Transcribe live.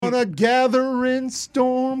On a gathering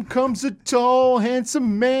storm comes a tall,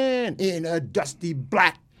 handsome man in a dusty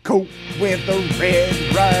black coat with a red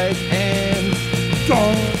right hand.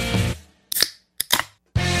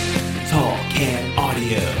 Tall Can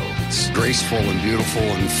Audio. It's graceful and beautiful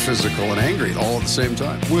and physical and angry all at the same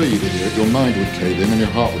time. Were you idiot, your mind would cave in and your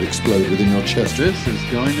heart would explode within your chest. This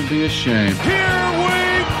is going to be a shame. Here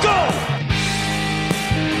we go!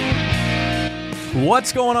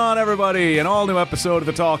 What's going on, everybody? An all-new episode of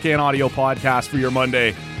the Tall Can Audio podcast for your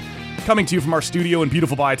Monday. Coming to you from our studio in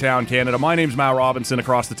beautiful Bytown, Canada. My name's Matt Robinson,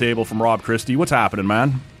 across the table from Rob Christie. What's happening,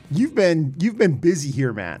 man? You've been busy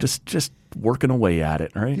here, man. Just working away at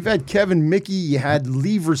it, right? You've had Kevin Mickey, you had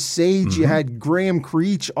Lever Sage, you had Graham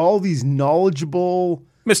Creech, all these knowledgeable...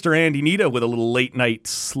 Mr. Andy Nita with a little late-night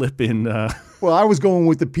slip in... Well, I was going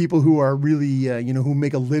with the people who are really, who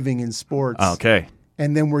make a living in sports. Okay.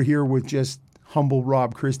 And then we're here with just humble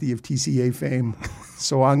Rob Christie of TCA fame.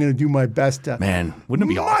 So I'm going to do my best to Man, wouldn't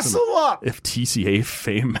it be muscle awesome up. if TCA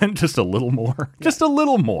fame meant just a little more? Yeah. Just a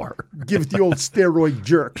little more. Give it the old steroid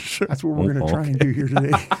jerk. That's what we're going to try and do here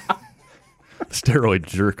today. Steroid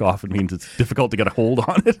jerk often means it's difficult to get a hold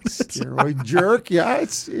on it. Steroid jerk. Yeah,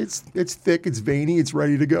 it's thick, it's veiny, it's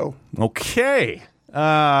ready to go. Okay.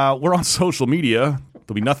 We're on social media.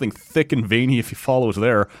 There'll be nothing thick and veiny if you follow us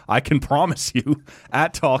there. I can promise you,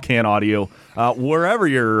 at Tall Can Audio, wherever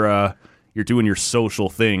you're doing your social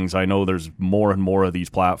things. I know there's more and more of these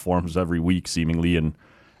platforms every week, seemingly, and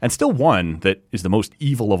still one that is the most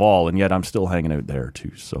evil of all, and yet I'm still hanging out there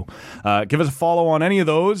too. So give us a follow on any of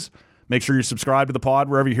those. Make sure you're subscribed to the pod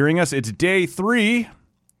wherever you're hearing us. It's day 3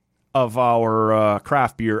 of our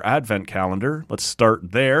craft beer advent calendar. Let's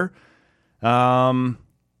start there.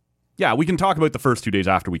 Yeah, we can talk about the first 2 days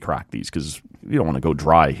after we crack these because we don't want to go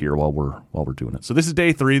dry here while we're doing it. So this is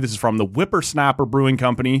day 3. This is from the Whippersnapper Brewing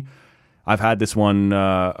Company. I've had this one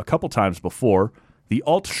a couple times before. The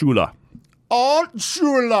Altschule.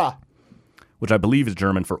 Altschule. Which I believe is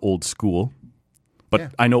German for old school. But yeah.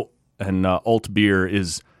 I know, and alt beer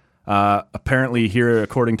is apparently here,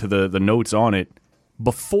 according to the notes on it,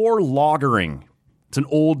 before lagering. It's an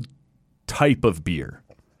old type of beer.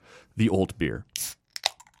 The alt beer.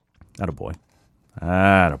 Attaboy.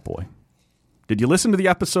 Attaboy. Did you listen to the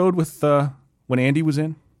episode with when Andy was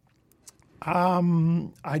in?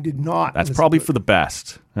 I did not. That's probably for the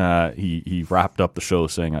best. He wrapped up the show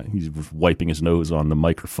saying he was wiping his nose on the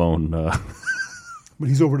microphone. But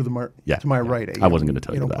he's over to to my right. I wasn't going to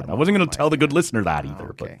tell you that. I wasn't going to tell the good listener that either.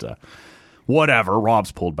 Okay. But whatever.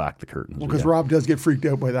 Rob's pulled back the curtains. Well, because Rob does get freaked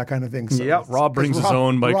out by that kind of thing. So yeah, Rob brings his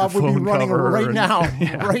own microphone Rob would be running cover. Right now.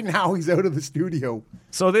 Yeah. Right now, he's out of the studio.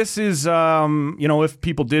 So this is, if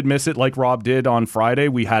people did miss it, like Rob did on Friday,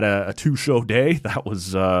 we had a 2-show day. That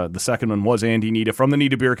was, the second one was Andy Nita from the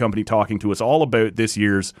Nita Beer Company talking to us all about this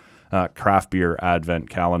year's craft beer advent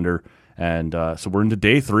calendar. And so we're into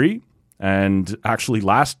day 3. And actually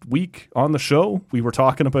last week on the show, we were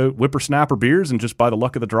talking about Whippersnapper beers, and just by the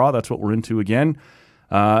luck of the draw, that's what we're into again.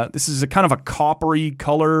 This is a kind of a coppery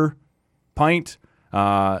color pint,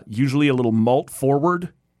 usually a little malt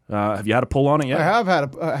forward. Have you had a pull on it yet? I have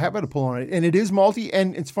had a pull on it, and it is malty.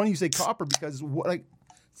 And it's funny you say copper because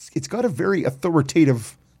it's got a very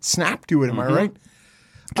authoritative snap to it. Am I right?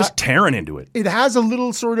 Just tearing into it. It has a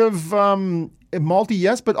little sort of malty,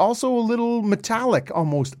 yes, but also a little metallic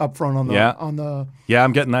almost up front on the yeah,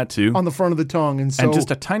 I'm getting that too on the front of the tongue, and just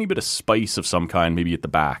a tiny bit of spice of some kind, maybe at the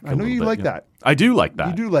back. I know you like that. I do like that.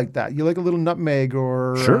 You do like that. You like a little nutmeg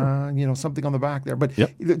or something on the back there. But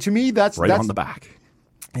to me, that's on the back.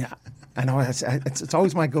 Yeah, I know. It's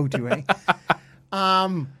always my go-to, eh?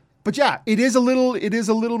 But yeah, it is a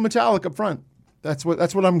little metallic up front. That's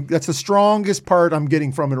the strongest part I'm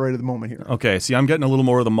getting from it right at the moment here. Okay, see, I'm getting a little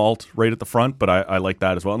more of the malt right at the front, but I like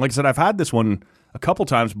that as well. And like I said, I've had this one a couple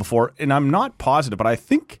times before, and I'm not positive, but I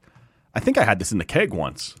think I had this in the keg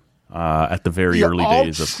once at the very early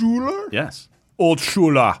days of Altschule? Yes,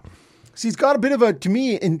 Altschule. See, it's got a bit of a, to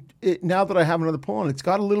me, now that I have another pull on, it's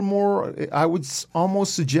got a little more, I would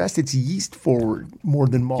almost suggest it's yeast forward more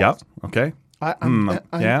than malt. Yep, okay. I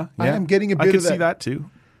am getting a bit of that. I can see that too.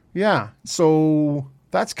 Yeah, so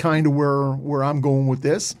that's kind of where I'm going with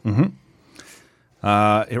this. Mm-hmm.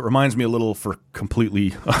 It reminds me a little, for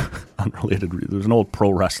completely unrelated, there's an old pro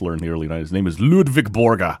wrestler in the early 90s. His name is Ludwig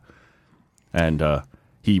Borga. And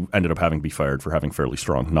he ended up having to be fired for having fairly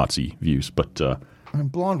strong Nazi views. But I'm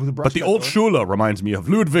blonde with a brush. But the old Schule reminds me of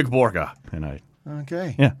Ludwig Borga.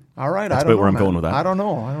 Okay. Yeah. All right. That's about where I'm going with that. I don't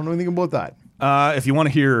know. I don't know anything about that. If you want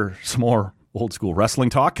to hear some more old school wrestling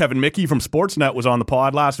talk, Kevin Mickey from Sportsnet was on the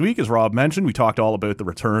pod last week, as Rob mentioned. We talked all about the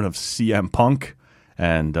return of CM Punk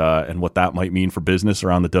and what that might mean for business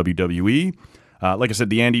around the WWE. Like I said,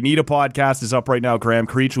 the Andy Nita podcast is up right now. Graham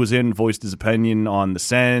Creech was in, voiced his opinion on the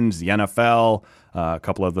Sens, the NFL, a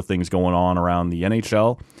couple other things going on around the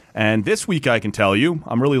NHL. And this week, I can tell you,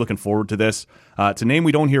 I'm really looking forward to this. It's a name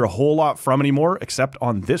we don't hear a whole lot from anymore, except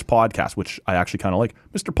on this podcast, which I actually kind of like.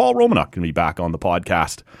 Mr. Paul Romanuk going to be back on the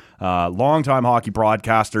podcast. Longtime hockey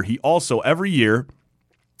broadcaster. He also, every year,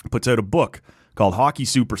 puts out a book called Hockey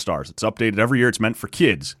Superstars. It's updated every year. It's meant for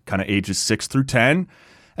kids, kind of ages 6 through 10.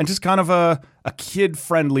 And just kind of a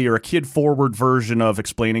kid-friendly or a kid-forward version of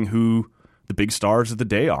explaining who the big stars of the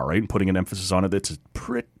day are, right? And putting an emphasis on it. It's a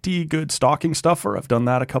pretty good stocking stuffer. I've done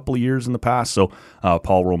that a couple of years in the past. So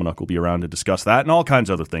Paul Romanuk will be around to discuss that and all kinds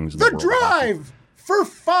of other things. The drive for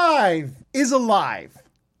 5 is alive.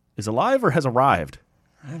 Is alive or has arrived?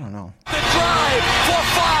 I don't know. The drive for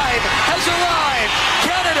 5 has arrived.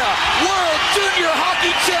 Canada World Junior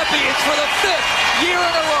Hockey Champions for the 5th year in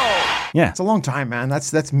a row. Yeah. It's a long time, man.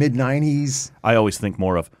 That's mid-90s. I always think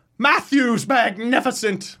more of Matthews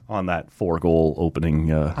Magnificent on that 4-goal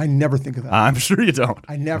opening. I never think of that. I'm sure you don't.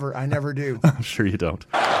 I never do. I'm sure you don't.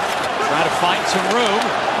 Trying to find some room.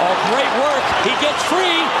 Oh, great work. He gets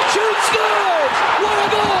free. Shoots, scores. What a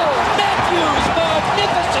goal. Matthews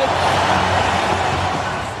Magnificent.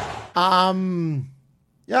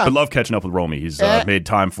 Yeah. I love catching up with Romy. He's made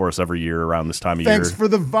time for us every year around this time of Thanks year. for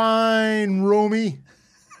the vine, Romy.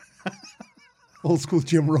 Old school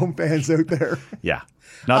Jim Rome fans out there. Yeah.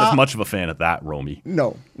 Not as much of a fan of that, Romy.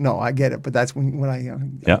 No, I get it, but that's when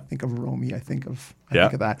I think of Romy, I think of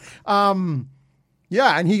that.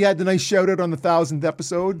 Yeah, and he had the nice shout out on the 1,000th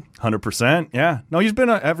episode. 100%. Yeah. No, he's been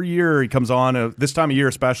every year he comes on, this time of year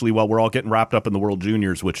especially, while we're all getting wrapped up in the World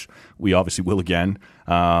Juniors, which we obviously will again.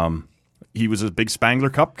 He was a big Spangler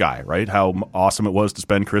Cup guy, right? How awesome it was to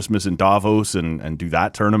spend Christmas in Davos and do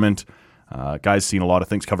that tournament. Guy's seen a lot of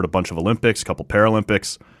things, covered a bunch of Olympics, a couple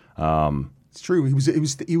Paralympics. It's true.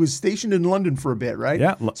 He was stationed in London for a bit, right?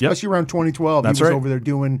 Yeah. Especially around 2012. That's he was right. over there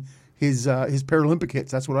doing his Paralympic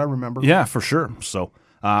hits. That's what I remember. Yeah, for sure. So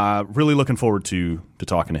really looking forward to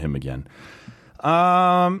talking to him again.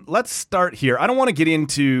 Let's start here. I don't want to get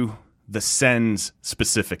into the Sens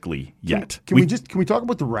specifically yet. Can we talk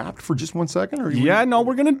about the Wrapped for just 1 second? Or No,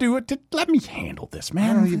 we're gonna do it. Let me handle this,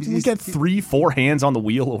 man. We get 3-4 hands on the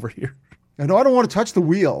wheel over here. I know I don't want to touch the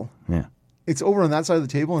wheel. Yeah, it's over on that side of the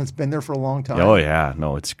table, and it's been there for a long time. Oh yeah,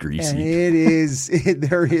 no, it's greasy. And it is.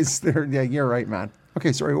 Yeah, you're right, man.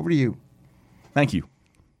 Okay, sorry. Over to you. Thank you.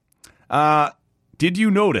 Did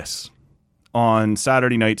you notice on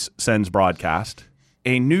Saturday night's Sens broadcast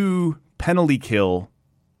a new penalty kill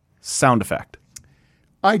sound effect?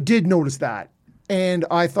 I did notice that, and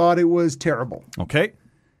I thought it was terrible. Okay.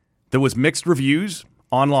 There was mixed reviews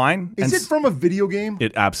online. Is it from a video game?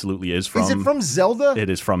 It absolutely is from. Is it from Zelda? It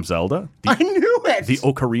is from Zelda. I knew it. The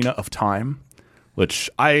Ocarina of Time, which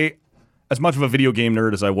I, as much of a video game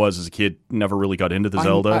nerd as I was as a kid, never really got into the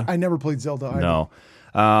Zelda. I never played Zelda either. No.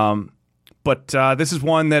 But this is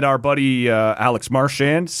one that our buddy Alex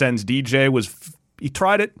Marchand, Sens DJ, he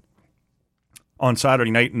tried it on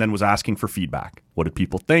Saturday night and then was asking for feedback. What did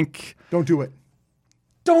people think? Don't do it.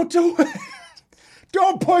 Don't do it.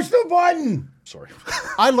 Don't push the button. Sorry.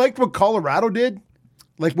 I liked what Colorado did,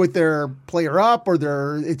 like with their player up or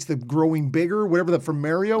it's the growing bigger, whatever that from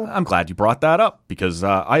Mario. I'm glad you brought that up because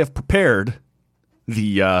I have prepared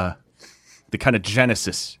the kind of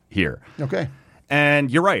genesis here. Okay. And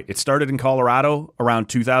you're right. It started in Colorado around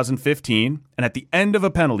 2015. And at the end of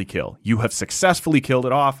a penalty kill, you have successfully killed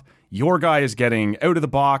it off. Your guy is getting out of the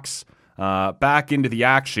box, back into the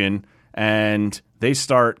action, and they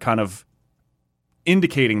start kind of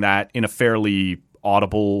indicating that in a fairly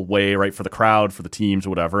audible way, right, for the crowd, for the teams, or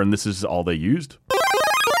whatever. And this is all they used.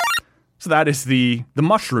 So that is the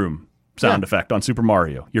mushroom sound effect on Super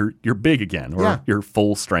Mario. You're big again, or you're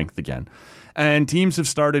full strength again. And teams have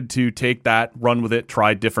started to take that, run with it,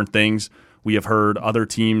 try different things. We have heard other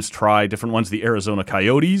teams try different ones. The Arizona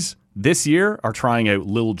Coyotes this year are trying out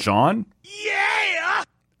Lil Jon. Yeah!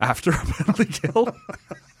 After a penalty kill.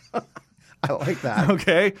 I like that.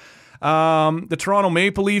 Okay. The Toronto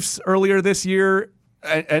Maple Leafs earlier this year,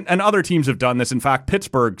 and other teams have done this. In fact,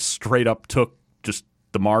 Pittsburgh straight up took just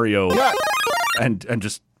the Mario and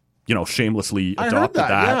just, shamelessly adopted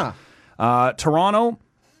that. Yeah. Toronto,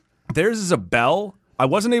 theirs is a bell. I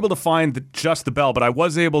wasn't able to find just the bell, but I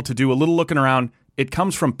was able to do a little looking around. It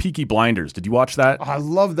comes from Peaky Blinders. Did you watch that? I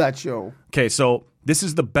love that show. Okay, so this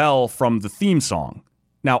is the bell from the theme song.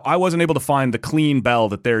 Now, I wasn't able to find the clean bell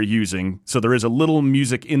that they're using, so there is a little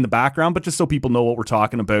music in the background, but just so people know what we're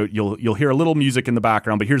talking about, you'll hear a little music in the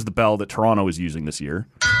background, but here's the bell that Toronto is using this year.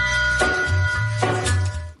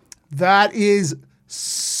 That is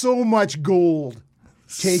so much gold.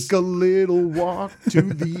 Take a little walk to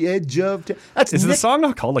the edge of town. Is the song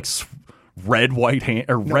not called like Red White Hand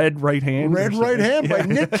or Red Right Hand? Red Right Hand by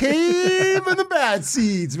Nick Cave and the Bad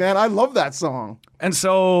Seeds, man. I love that song. And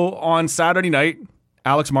so on Saturday night,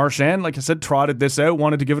 Alex Marchand, like I said, trotted this out,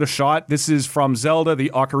 wanted to give it a shot. This is from Zelda, the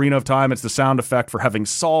Ocarina of Time. It's the sound effect for having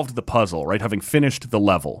solved the puzzle, right? Having finished the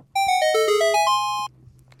level.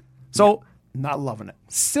 So, not loving it.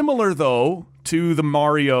 Similar, though, to the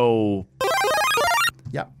Mario.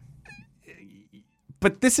 Yeah.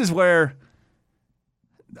 But this is where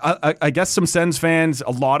I guess some Sens fans,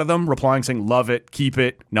 a lot of them replying saying, love it, keep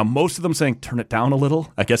it. Now, most of them saying, turn it down a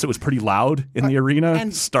little. I guess it was pretty loud in the arena,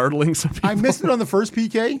 and startling some people. I missed it on the first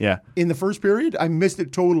PK. Yeah. In the first period, I missed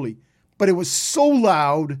it totally. But it was so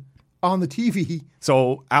loud on the TV.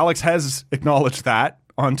 So Alex has acknowledged that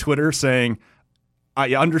on Twitter, saying,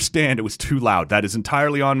 I understand it was too loud. That is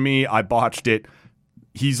entirely on me. I botched it.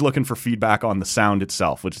 He's looking for feedback on the sound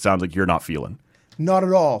itself, which it sounds like you're not feeling. Not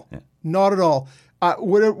at all. Yeah. Not at all.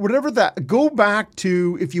 Whatever that, go back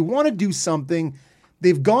to, if you want to do something,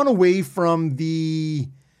 they've gone away from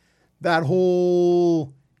that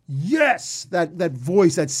whole, yes, that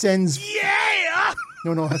voice that sends. Yeah!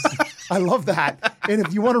 No, I love that. And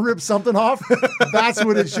if you want to rip something off, that's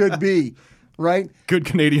what it should be, right? Good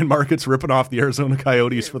Canadian markets ripping off the Arizona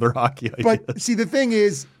Coyotes for their hockey ideas. But see, the thing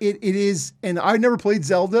is, it is, and I never played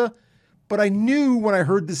Zelda, but I knew when I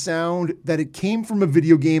heard the sound that it came from a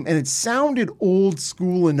video game, and it sounded old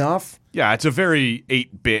school enough. Yeah, it's a very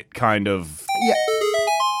 8-bit kind of. Yeah,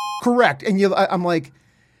 correct. And I'm like,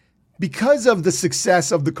 because of the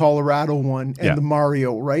success of the Colorado one and the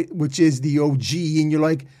Mario, right, which is the OG, and you're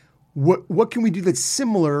like, what can we do that's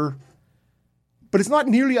similar? But it's not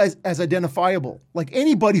nearly as identifiable. Like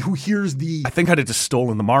anybody who hears the... I think I'd have just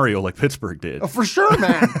stolen the Mario like Pittsburgh did. Oh, for sure,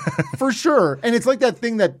 man. For sure. And it's like that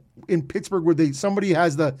thing that in Pittsburgh where somebody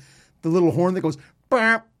has the little horn that goes...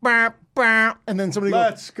 Bah, bah, bah, and then somebody goes...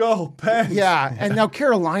 Let's go, Pens. Yeah. And now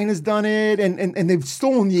Carolina's done it, and they've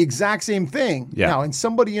stolen the exact same thing. Yeah. Now, and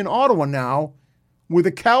somebody in Ottawa now with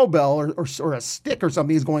a cowbell or a stick or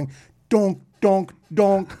something is going, donk, donk,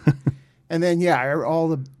 donk. And then, all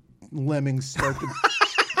the... lemmings start to,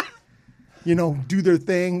 do their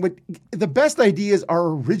thing. But the best ideas are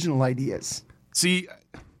original ideas. See,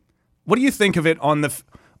 what do you think of it on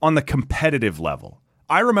the competitive level?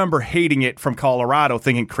 I remember hating it from Colorado,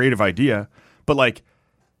 thinking creative idea, but like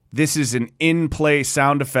this is an in-play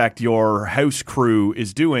sound effect your house crew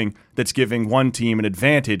is doing that's giving one team an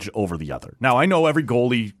advantage over the other. Now, I know every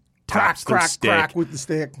goalie taps their stick. Crack with the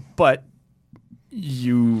stick. But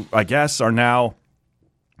you, I guess, are now...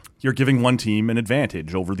 You're giving one team an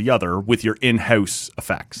advantage over the other with your in-house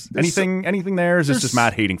effects. Anything there? Is this just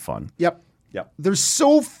Matt hating fun? Yep. There's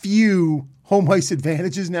so few home ice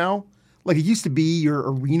advantages now. Like it used to be,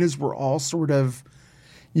 your arenas were all sort of,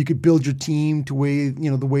 you could build your team to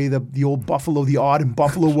the way the old Buffalo, the odd in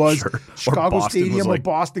Buffalo was. Sure. Chicago Stadium or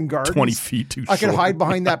Boston Gardens. 20 feet too short. I could hide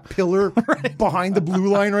behind that pillar behind the blue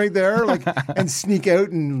line right there, and sneak out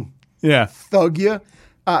and thug you.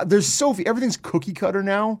 There's so few. Everything's cookie cutter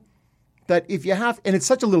now. That if you have, and it's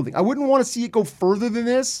such a little thing, I wouldn't want to see it go further than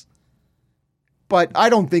this, but I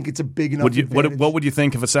don't think it's a big enough advantage. What would you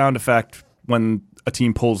think of a sound effect when a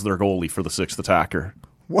team pulls their goalie for the sixth attacker?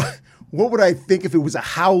 What would I think if it was a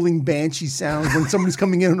howling banshee sound when somebody's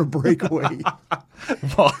coming in on a breakaway?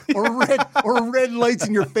 or red lights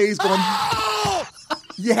in your face going,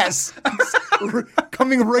 yes,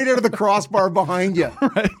 coming right out of the crossbar behind you.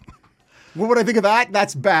 Right. What would I think of that?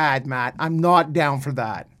 That's bad, Matt. I'm not down for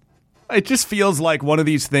that. It just feels like one of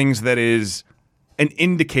these things that is an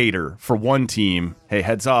indicator for one team, hey,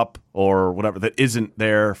 heads up, or whatever, that isn't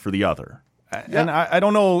there for the other. Yeah. And I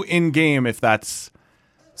don't know in game if that's...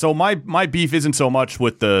 So my beef isn't so much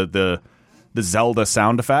with the Zelda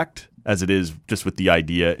sound effect as it is just with the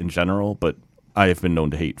idea in general, but I have been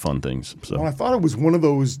known to hate fun things. So. Well, I thought it was one of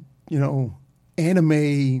those,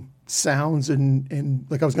 anime sounds and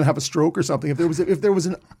like I was going to have a stroke or something. If there was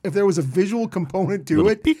a visual component to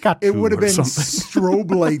it, it would have been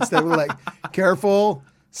strobe lights that were like, careful,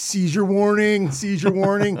 seizure warning. So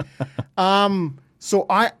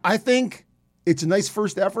I think it's a nice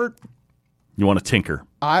first effort. You want to tinker?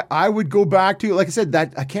 I would go back to, like I said,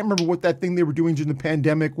 that I can't remember what that thing they were doing during the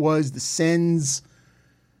pandemic was. The Sens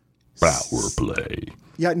power play.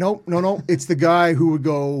 Yeah, no. It's the guy who would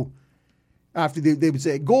go. After they would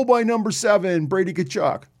say, goal by number 7, Brady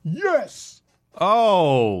Tkachuk. Yes.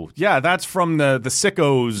 Oh, yeah, that's from the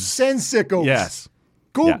Sickos. Send Sickos. Yes.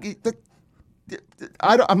 Go. Yeah.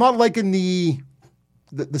 I'm not liking the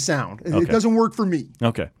sound. Okay. It doesn't work for me.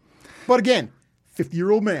 Okay. But again,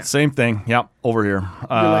 50-year-old man. Same thing. Yep, over here. You're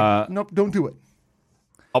like, nope, don't do it.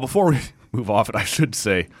 Before we move off it, I should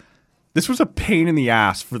say, this was a pain in the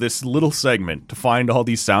ass for this little segment to find all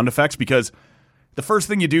these sound effects, because the first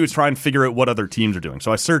thing you do is try and figure out what other teams are doing.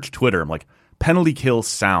 So I searched Twitter. I'm like, penalty kill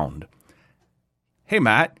sound. Hey,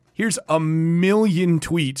 Matt, here's a million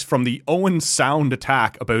tweets from the Owen Sound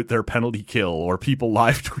attack about their penalty kill, or people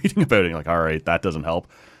live tweeting about it. You're like, all right, that doesn't help.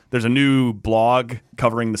 There's a new blog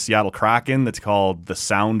covering the Seattle Kraken that's called The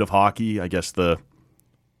Sound of Hockey. I guess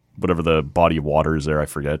whatever the body of water is there, I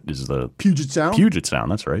forget, is the Puget Sound? Puget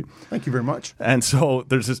Sound, that's right. Thank you very much. And so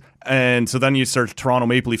there's this, and so then you search Toronto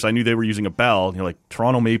Maple Leafs. I knew they were using a Bell. And you're like,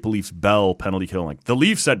 Toronto Maple Leafs Bell penalty kill. I'm like, the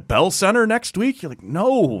Leafs at Bell Center next week? You're like,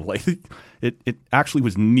 no. Like, it actually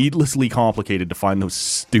was needlessly complicated to find those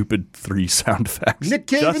stupid 3 sound effects. Nick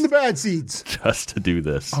Cave and the Bad Seeds. Just to do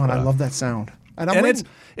this. Oh, and I love that sound. And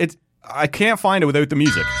it's I can't find it without the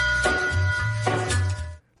music.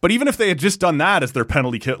 But even if they had just done that as their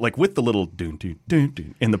penalty kill, like with the little doon doon doon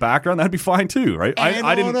doon in the background, that'd be fine too, right? And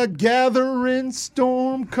I didn't. On a gathering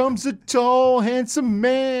storm comes a tall, handsome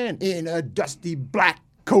man in a dusty black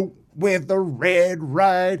coat with a red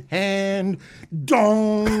right hand.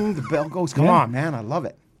 Dong! The bell goes. Come on, man! I love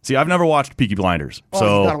it. See, I've never watched Peaky Blinders,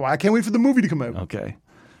 so I can't wait for the movie to come out. Okay.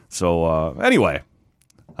 So anyway,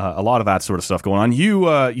 a lot of that sort of stuff going on. You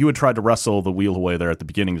had tried to wrestle the wheel away there at the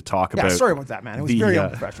beginning to talk about. Sorry about that, man. It was very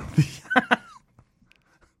unprofessional.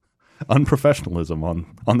 Unprofessionalism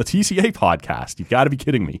on the TCA podcast. You've got to be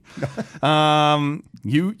kidding me.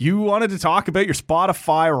 You wanted to talk about your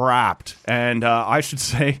Spotify Wrapped, and I should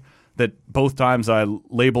say that both times I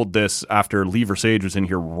labeled this after Lever Sage was in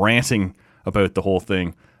here ranting about the whole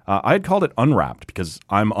thing. I had called it Unwrapped because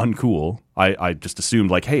I'm uncool. I just assumed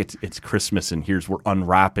like, hey, it's Christmas and we're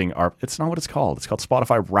unwrapping our. It's not what it's called. It's called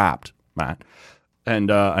Spotify Wrapped, Matt. And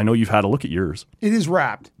I know you've had a look at yours. It is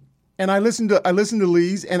wrapped, and I listened to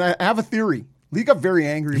Lee's, and I have a theory. Lee got very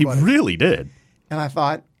angry about it. He really did. And I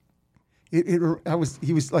thought, I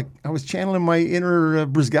was channeling my inner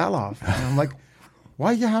Brizgalov, and I'm like,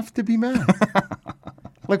 why you have to be mad?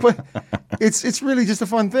 Like what? It's really just a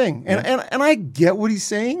fun thing, and I get what he's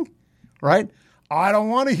saying, right? I don't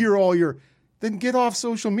want to hear all your. Then get off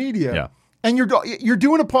social media. Yeah. And you're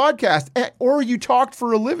doing a podcast, or you talked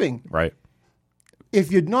for a living, right?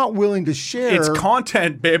 If you're not willing to share, it's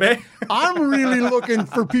content, baby. I'm really looking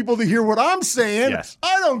for people to hear what I'm saying. Yes.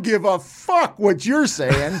 I don't give a fuck what you're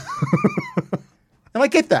saying. And I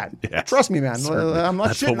get that. Yes. Trust me, man. I'm not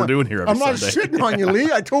That's shitting what we're doing here every I'm not Sunday. shitting on you,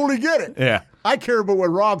 Lee. I totally get it. Yeah. I care about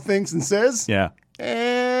what Rob thinks and says. Yeah.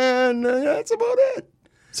 And that's about it.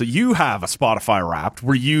 So you have a Spotify Wrapped.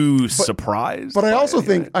 Were you surprised? But I also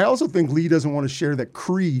think Lee doesn't want to share that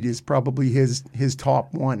Creed is probably his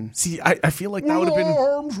top one. See, I feel like that would have been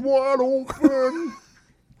arms wide open.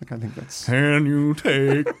 I think that's. Can you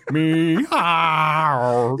take me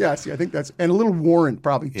out? Yeah, see, I think that's, and a little Warrant,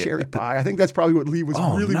 probably Cherry Pie. I think that's probably what Lee was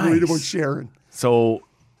really worried about sharing. So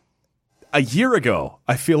a year ago,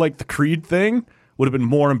 I feel like the Creed thing would have been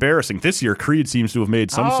more embarrassing. This year, Creed seems to have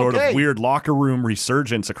made some sort of weird locker room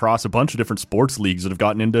resurgence across a bunch of different sports leagues that have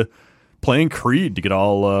gotten into playing Creed to get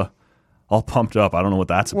all pumped up. I don't know what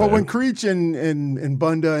that's about. Well, when Creech and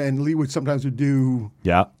Bunda and Lee would do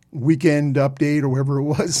Weekend Update or whatever it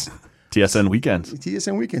was. TSN Weekends.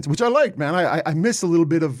 TSN Weekends, which I like, man. I miss a little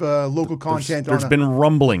bit of local content. There's been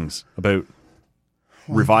rumblings about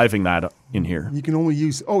reviving that in here. You can only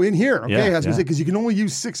use in here. Okay, Yeah, I was going to say because you can only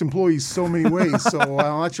use 6 employees so many ways. So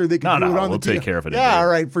I'm not sure they can do it on we'll the take care of it. Yeah, all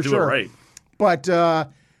right, for do sure. It right. But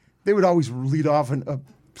they would always lead off a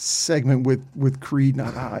segment with Creed.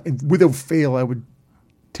 And without fail, I would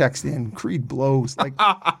text in Creed blows like.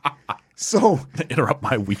 So interrupt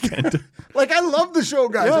my weekend. Like I love the show,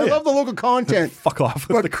 guys. I love the local content. Fuck off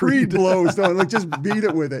with but the Creed blows. Don't like just beat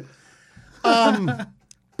it with it.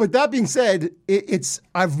 But that being said,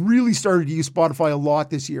 I've really started to use Spotify a lot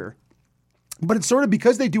this year. But it's sort of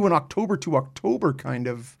because they do an October to October kind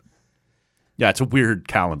of. Yeah, it's a weird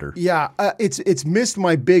calendar. Yeah, it's missed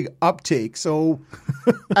my big uptake. So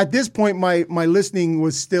at this point, my listening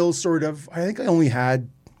was still sort of. I think I only had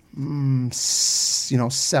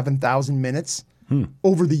 7,000 minutes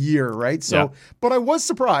over the year, right? So, but I was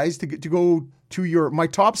surprised to go to my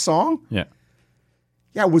top song. Yeah,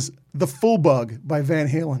 it was "The Full Bug" by Van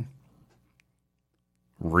Halen.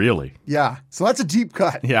 Really? Yeah. So that's a deep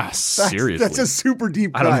cut. Yeah, seriously. That's a super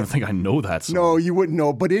deep cut. I don't even think I know that song. No, you wouldn't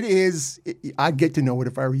know, but it is. I'd get to know it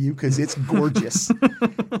if I were you because it's gorgeous.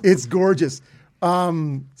 It's gorgeous.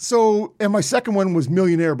 So, and my second one was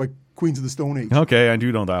 "Millionaire" by Queens of the Stone Age. Okay, I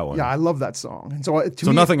do know that one. Yeah, I love that song. And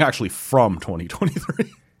so nothing actually from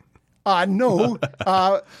 2023. No.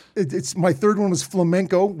 It's my third one was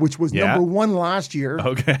Flamenco, which was number 1 last year.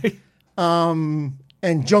 Okay. And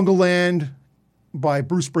Jungle Land by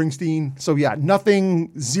Bruce Springsteen. So yeah,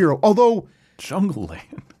 nothing, zero. Although Jungle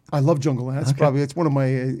Land. I love Jungle Land. It's one of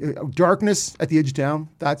my Darkness at the Edge of Town.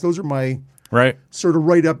 Those are my sort of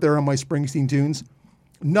right up there on my Springsteen tunes.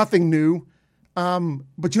 Nothing new.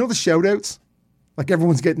 But you know the shout outs? Like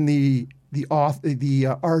everyone's getting the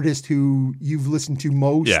artist who you've listened to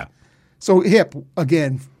most. Yeah. So Hip,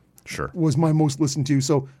 again, Sure. was my most listened to.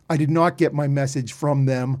 So I did not get my message from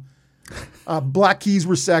them. Black Keys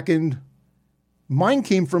were second. Mine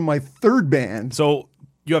came from my third band. So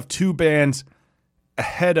you have 2 bands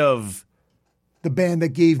ahead of The band that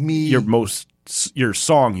gave me your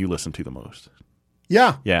song you listen to the most.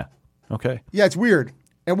 Yeah. Yeah. Okay. Yeah, it's weird.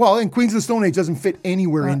 And Queens of the Stone Age doesn't fit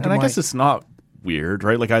anywhere into and I guess it's not weird,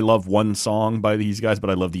 right? Like I love one song by these guys, but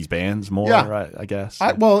I love these bands more, Yeah. I guess.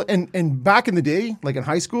 And back in the day, like in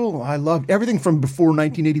high school, I loved everything from before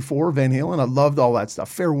 1984, Van Halen. I loved all that stuff.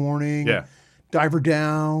 Fair Warning, Yeah. Diver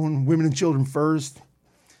Down, Women and Children First.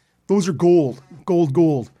 Those are gold.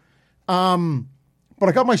 But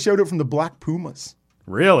I got my shout out from the Black Pumas,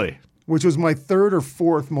 Really? which was my third or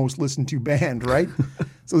fourth most listened to band, right?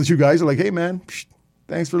 So the 2 guys are like, hey man,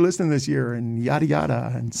 thanks for listening this year and yada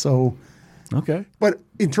yada. And so, Okay. but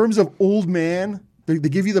in terms of old man, they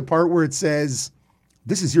give you the part where it says,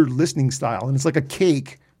 this is your listening style. And it's like a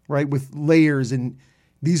cake, right? With layers. And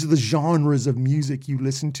these are the genres of music you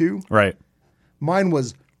listen to. Right. Mine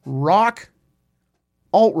was rock,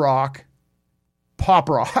 alt rock, pop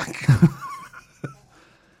rock.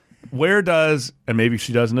 Where does, and maybe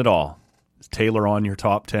she doesn't at all, is Taylor on your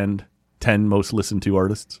top 10 most listened to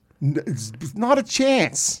artists? It's not a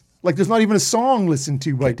chance. Like there's not even a song listened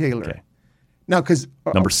to by Taylor. Okay. Now, because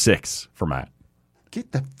Number 6 for Matt.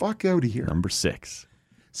 get the fuck out of here. Number 6.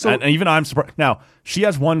 So and even I'm surprised. Now, she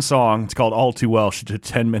has one song. It's called All Too Well. She did a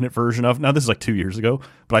 10-minute version of. Now, this is like 2 years ago,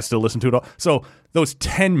 but I still listen to it all. So those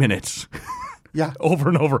 10 minutes yeah, over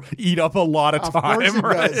and over eat up a lot of time, course it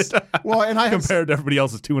right? does. Well, and I have Compared to everybody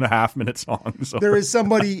else's 2.5-minute songs. So. there is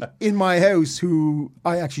somebody in my house who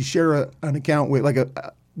I actually share an account with, like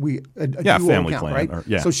a duo family account, plan, right? or-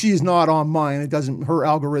 yeah. So she is not on mine. It doesn't. Her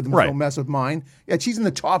algorithms Right. don't mess with mine. Yeah, she's in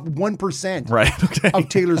the top 1% Right, okay. of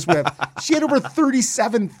Taylor Swift. She had over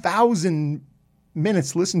 37,000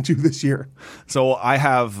 minutes listened to this year. So I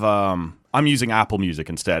have, I'm using Apple Music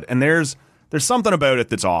instead, and there's something about it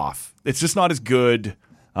that's off. It's just not as good.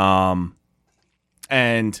 And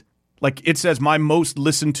like it says, my most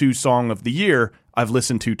listened to song of the year, I've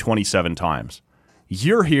listened to 27 times.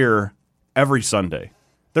 You're here every Sunday.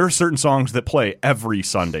 There are certain songs that play every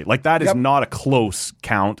Sunday. Like that is Yep. not a close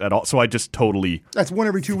count at all. So I just totally That's one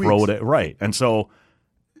every 2 weeks. throw it right. And so,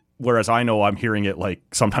 whereas I know I'm hearing it like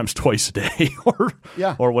sometimes twice a day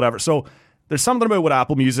or whatever. So there's something about with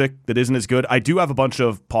Apple Music that isn't as good. I do have a bunch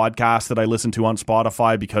of podcasts that I listen to on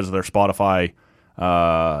Spotify because of their Spotify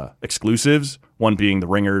exclusives. One being the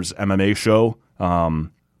Ringers MMA show.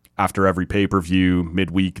 After every pay-per-view,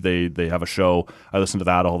 midweek, they have a show. I listen to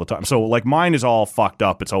that all the time. So like mine is all fucked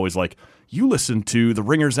up. It's always like, you listen to the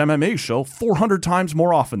Ringers MMA show 400 times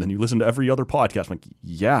more often than you listen to every other podcast. I'm like,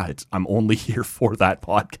 yeah, I'm only here for that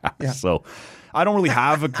podcast. Yeah. So I don't really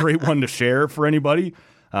have a great one to share for anybody.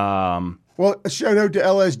 Well, a shout out to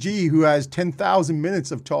LSG who has 10,000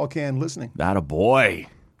 minutes of Tall Can listening. That a boy.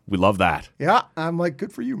 We love that. Yeah, I'm like,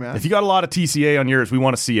 good for you, man. If you got a lot of TCA on yours, we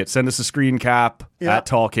want to see it. Send us a screen cap at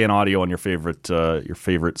Tall Can Audio on your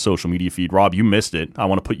favorite social media feed. Rob, you missed it. I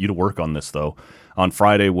want to put you to work on this, though. On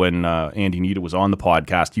Friday, when Andy Nita was on the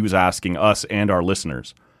podcast, he was asking us and our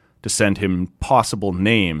listeners to send him possible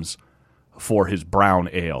names for his brown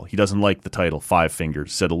ale. He doesn't like the title, Five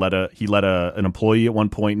Fingers. Said he let an employee at one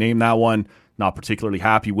point name that one, not particularly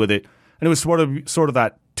happy with it. And it was sort of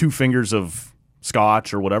that 2 fingers of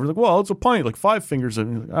Scotch or whatever. Like, well, it's a pint, like 5 fingers.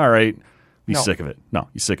 And like, all right, he's sick of it. No,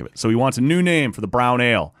 he's sick of it. So he wants a new name for the brown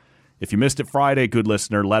ale. If you missed it Friday, good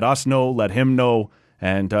listener, let us know, let him know,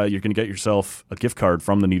 and you're going to get yourself a gift card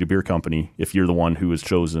from the Nita Beer Company if you're the one who has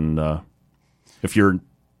chosen, if your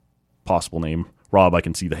possible name. Rob, I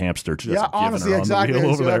can see the hamster just yeah, honestly, exactly. On the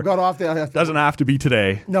wheel over So there. I've got off there. Doesn't have to be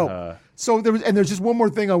today. No. So there's just one more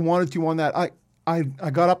thing I wanted to on that. I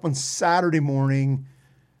got up on Saturday morning,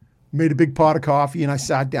 made a big pot of coffee, and I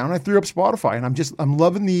sat down. I threw up Spotify, and I'm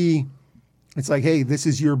loving it's like, hey, this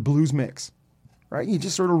is your blues mix, right? You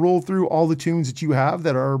just sort of roll through all the tunes that you have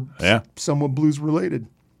that are somewhat blues related.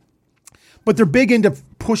 But they're big into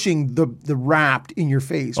pushing the Wrapped in your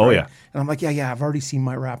face. Oh, right? yeah. And I'm like, yeah, I've already seen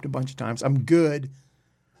my Wrapped a bunch of times. I'm good.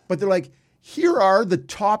 But they're like, here are the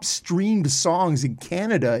top streamed songs in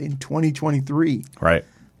Canada in 2023. Right.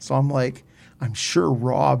 So I'm like, I'm sure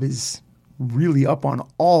Rob is really up on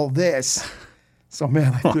all this. So,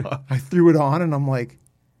 man, I threw it on, and I'm like,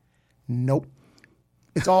 nope.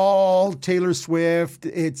 It's all Taylor Swift.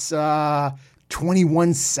 It's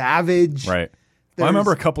 21 Savage. Right. Well, I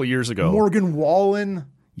remember a couple of years ago. Morgan Wallen.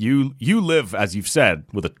 You live, as you've said,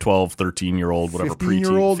 with a 12, 13-year-old, whatever,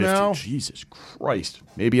 15-year-old 15. now. Jesus Christ.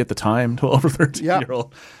 Maybe at the time, 12 or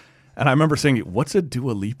 13-year-old. And I remember saying, what's a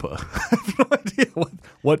Dua Lipa? I have no idea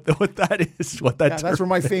what that is, what that That's where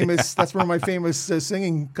my famous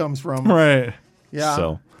singing comes from. Right. Yeah.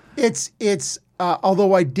 So It's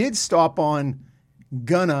although I did stop on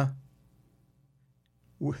Gunna.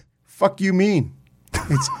 Fuck you mean.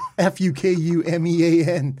 It's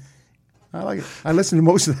Fukumean. I like it. I listen to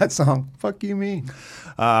most of that song. Fuck you mean.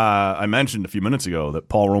 I mentioned a few minutes ago that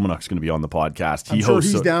Paul Romanuk's going to be on the podcast. I'm sure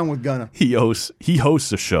he's down with Gunna. He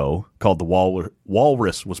hosts a show called The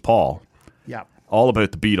Walrus Was Paul. Yeah. All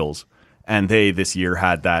about the Beatles. And they this year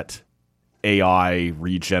had that AI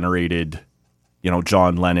regenerated,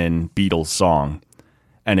 John Lennon Beatles song.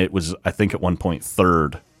 And it was, I think, at one point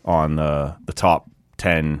third on the top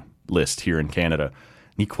 10 list here in Canada.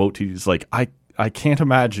 And he's like, I can't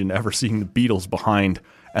imagine ever seeing the Beatles behind.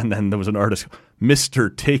 And then there was an artist,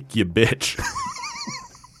 Mr. Take Ya Bitch.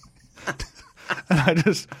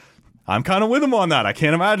 And I'm kind of with him on that. I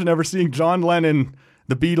can't imagine ever seeing John Lennon,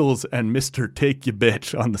 the Beatles, and Mr. Take Ya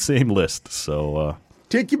Bitch on the same list. So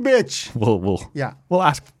take your bitch. We'll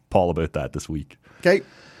ask Paul about that this week. Okay.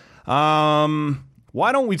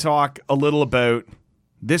 Why don't we talk a little about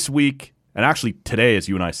this week, and actually today as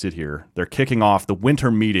you and I sit here, they're kicking off the winter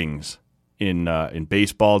meetings in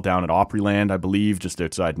baseball down at Opryland, I believe, just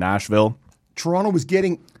outside Nashville. Toronto was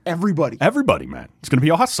getting everybody. Everybody, man. It's going to be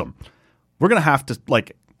awesome. We're going to have to,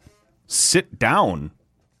 sit down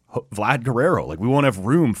Vlad Guerrero. We won't have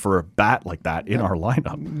room for a bat like that in our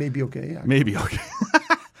lineup. Maybe okay, yeah. Maybe okay.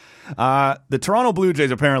 The Toronto Blue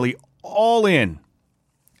Jays apparently all in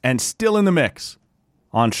and still in the mix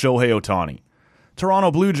on Shohei Ohtani. Toronto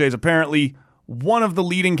Blue Jays apparently one of the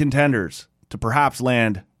leading contenders to perhaps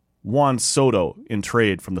land Juan Soto in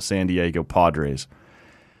trade from the San Diego Padres.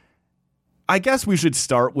 I guess we should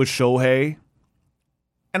start with Shohei.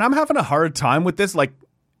 And I'm having a hard time with this. And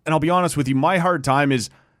I'll be honest with you, my hard time is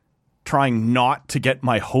trying not to get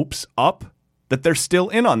my hopes up that they're still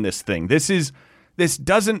in on this thing. This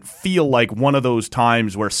doesn't feel like one of those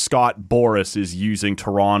times where Scott Boras is using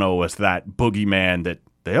Toronto as that boogeyman that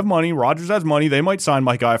they have money, Rogers has money, they might sign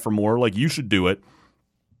my guy for more, you should do it.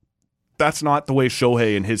 That's not the way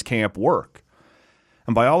Shohei and his camp work.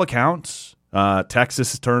 And by all accounts,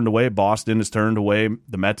 Texas has turned away, Boston has turned away,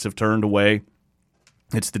 the Mets have turned away.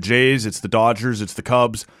 It's the Jays, it's the Dodgers, it's the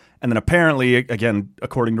Cubs, and then apparently, again,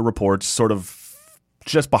 according to reports, sort of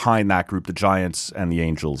just behind that group, the Giants and the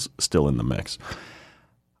Angels still in the mix.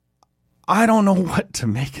 I don't know what to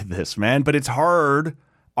make of this, man, but it's hard.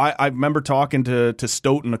 I remember talking to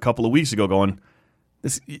Stoughton a couple of weeks ago going,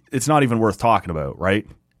 it's not even worth talking about, right?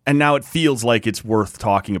 And now it feels like it's worth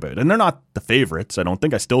talking about. And they're not the favorites, I don't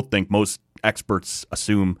think. I still think most experts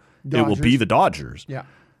assume Dodgers. It will be the Dodgers. Yeah.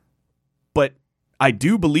 But I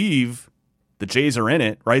do believe the Jays are in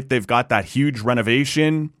it, right? They've got that huge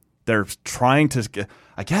renovation. They're trying to,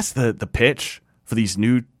 I guess the pitch for these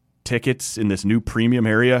new tickets in this new premium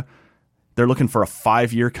area, they're looking for a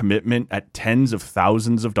 5-year commitment at tens of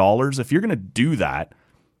thousands of dollars. If you're going to do that,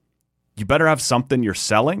 you better have something you're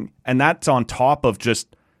selling. And that's on top of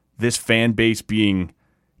just this fan base being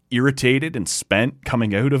irritated and spent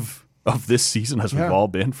coming out of this season, as we've all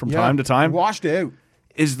been from time to time. Washed out.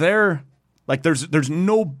 Is there, there's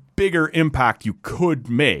no bigger impact you could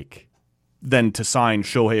make than to sign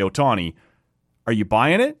Shohei Ohtani. Are you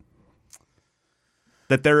buying it?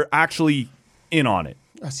 That they're actually in on it?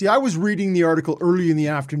 See, I was reading the article early in the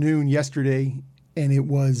afternoon yesterday, and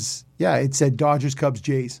it said Dodgers, Cubs,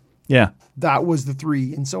 Jays. Yeah. That was the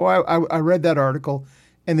three. And so I read that article,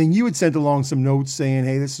 and then you had sent along some notes saying,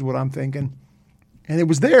 hey, this is what I'm thinking. And it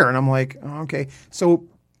was there, and I'm like, oh, okay. So,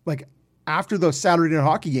 after the Saturday night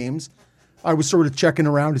hockey games, I was sort of checking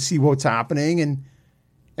around to see what's happening, and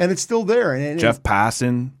it's still there. And Jeff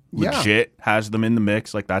Passan legit has them in the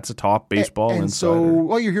mix. That's a top baseball and insider.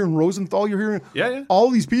 So, you're hearing Rosenthal, you're hearing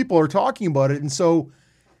all these people are talking about it. And so,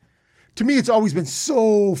 to me, it's always been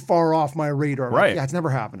so far off my radar. Right. It's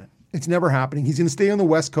never happening. It's never happening. He's going to stay on the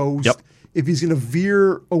West Coast. Yep. If he's going to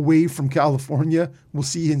veer away from California, we'll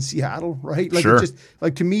see you in Seattle, right? Sure. It just,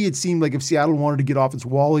 to me, it seemed like if Seattle wanted to get off its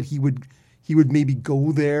wallet, he would maybe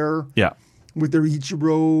go there. Yeah. With their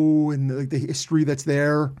Ichiro and the history that's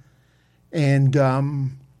there. And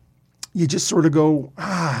you just sort of go,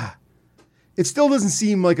 it still doesn't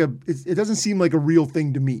seem like it doesn't seem like a real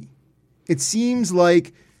thing to me. It seems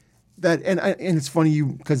like that, and it's funny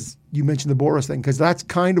because you mentioned the Boris thing, because that's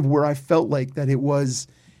kind of where I felt like that it was,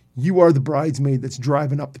 you are the bridesmaid that's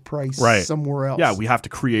driving up the price somewhere else. Yeah, we have to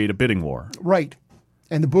create a bidding war. Right.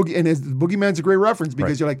 And the boogeyman's a great reference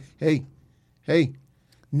because you're like, hey,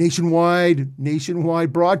 nationwide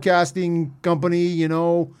broadcasting company, you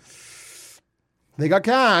know, they got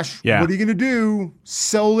cash. Yeah. What are you going to do?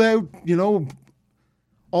 Sell out, you know,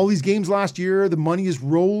 all these games last year. The money is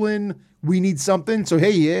rolling. We need something. So,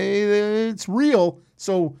 hey, it's real.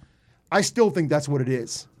 So I still think that's what it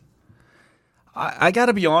is. I got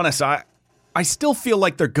to be honest. I still feel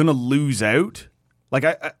like they're going to lose out. Like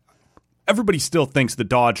everybody still thinks the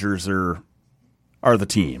Dodgers are the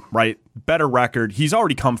team, right? Better record. He's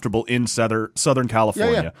already comfortable in Southern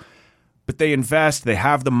California. Yeah. But they invest. They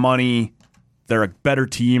have the money. They're a better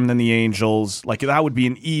team than the Angels. Like, that would be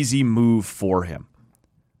an easy move for him.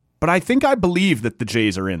 But I believe that the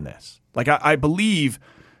Jays are in this. Like, I believe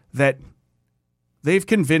that they've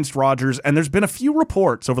convinced Rogers, and there's been a few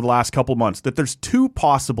reports over the last couple months that there's 2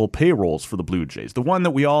 possible payrolls for the Blue Jays. The one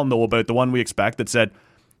that we all know about, the one we expect, that said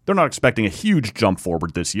they're not expecting a huge jump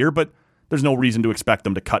forward this year, but there's no reason to expect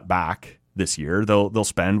them to cut back this year. They'll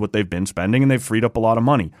spend what they've been spending, and they've freed up a lot of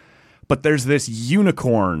money. But there's this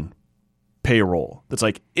unicorn payroll that's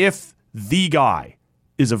like, if the guy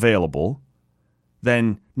is available,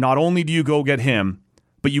 then not only do you go get him,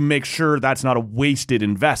 but you make sure that's not a wasted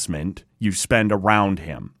investment you spend around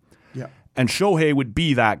him. Yeah. And Shohei would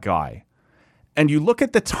be that guy. And you look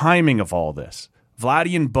at the timing of all this.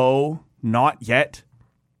 Vladdy and Bo not yet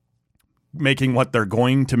making what they're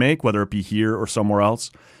going to make, whether it be here or somewhere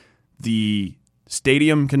else. The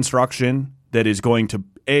stadium construction that is going to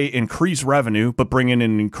increase revenue, but bring in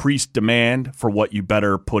an increased demand for what you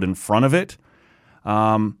better put in front of it.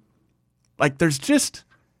 Like, there's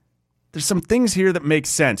some things here that make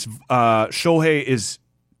sense. Shohei is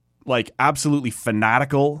like absolutely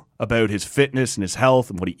fanatical about his fitness and his health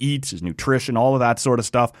and what he eats, his nutrition, all of that sort of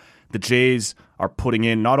stuff. The Jays are putting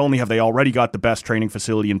in, not only have they already got the best training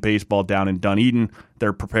facility in baseball down in Dunedin,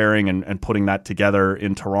 they're preparing and putting that together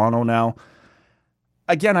in Toronto now.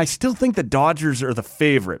 Again, I still think the Dodgers are the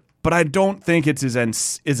favorite, but I don't think it's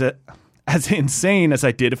as insane as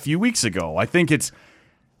I did a few weeks ago. I think it's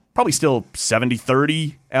probably still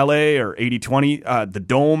 70-30 LA or 80-20. The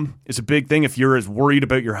Dome is a big thing if you're as worried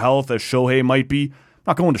about your health as Shohei might be.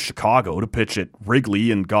 Not going to Chicago to pitch at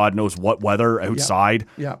Wrigley and God knows what weather outside.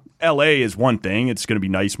 Yeah. LA is one thing. It's going to be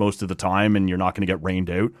nice most of the time and you're not going to get rained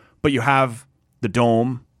out. But you have the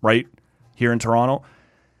Dome right here in Toronto.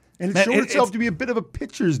 And it showed itself to be a bit of a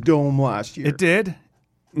pitcher's dome last year. It did.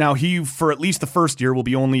 Now, he, for at least the first year, will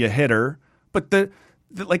be only a hitter. But the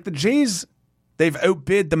Jays, they've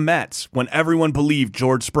outbid the Mets when everyone believed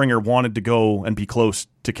George Springer wanted to go and be close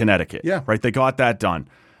to Connecticut. Yeah. Right? They got that done.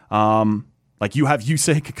 Like, you have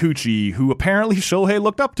Yusei Kikuchi, who apparently Shohei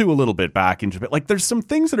looked up to a little bit back in Japan. Like, there's some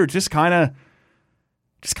things that are just kind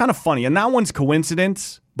of funny. And that one's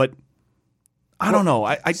coincidence, but I don't know.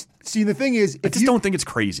 I see, the thing is, I just don't think it's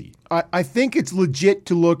crazy. I think it's legit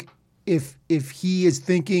to look if he is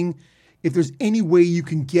thinking if there's any way you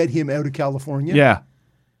can get him out of California. Yeah.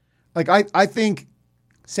 Like, I think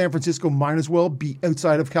San Francisco might as well be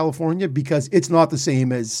outside of California because it's not the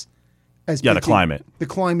same as the climate. The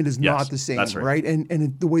climate is not the same, that's right.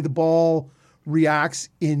 And the way the ball reacts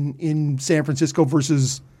in San Francisco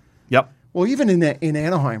versus well, even in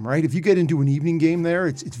Anaheim, right? If you get into an evening game there,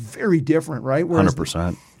 it's very different, right?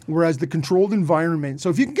 100%. Whereas the controlled environment. So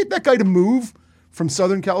if you can get that guy to move from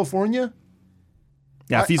Southern California.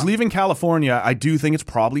 Yeah, if he's leaving California, I do think it's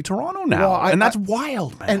probably Toronto now. Well, and that's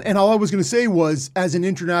wild, man. And all I was going to say was, as an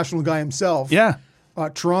international guy himself,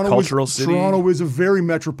 Toronto is a very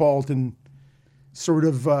metropolitan sort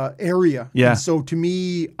of area. Yeah. And so to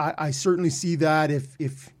me, I certainly see that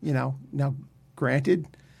if now granted,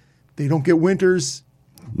 they don't get winters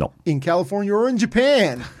in California or in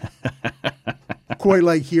Japan quite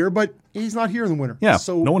like here, but he's not here in the winter. Yeah,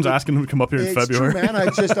 so no one's asking him to come up here in February. True, man.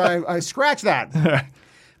 I scratch that.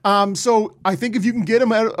 So I think if you can get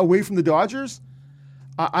him away from the Dodgers,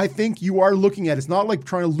 I think you are looking at it's not like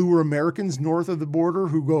trying to lure Americans north of the border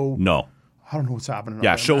who go, no, I don't know what's happening.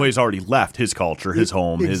 Yeah, Shohei's already left his culture, his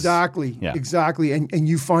home. Exactly. And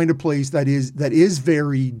you find a place that is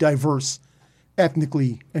very diverse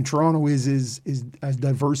ethnically, and Toronto is as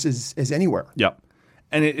diverse as anywhere. Yep.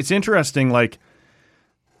 And it's interesting, like,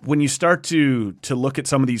 when you start to look at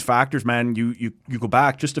some of these factors, man, you go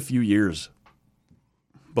back just a few years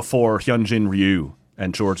before Hyunjin Ryu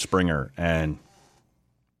and George Springer, and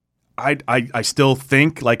I still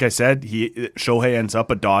think, like I said, Shohei ends up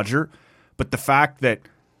a Dodger, but the fact that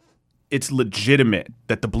it's legitimate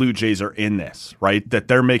that the Blue Jays are in this, right? That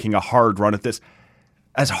they're making a hard run at this.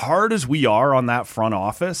 As hard as we are on that front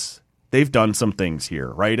office, they've done some things here,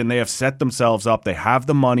 right? And they have set themselves up. They have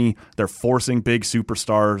the money. They're forcing big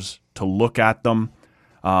superstars to look at them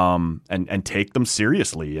and take them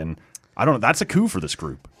seriously. And I don't know. That's a coup for this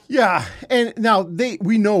group. Yeah, and now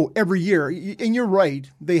we know every year, and you're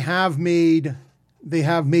right. They have made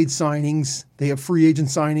signings. They have free agent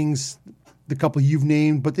signings. The couple you've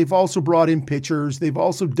named, but they've also brought in pitchers. They've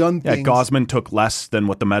also done things. Yeah, Gausman took less than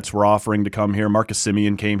what the Mets were offering to come here. Marcus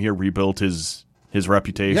Semien came here, rebuilt his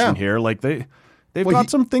reputation here. Like they've got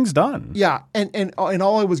some things done. Yeah, and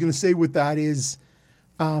all I was going to say with that is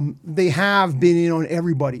they have been in on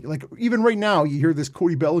everybody. Like even right now, you hear this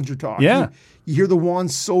Cody Bellinger talk. Yeah, you hear the Juan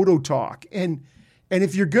Soto talk, and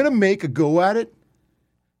if you're going to make a go at it,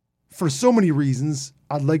 for so many reasons,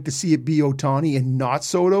 I'd like to see it be Ohtani and not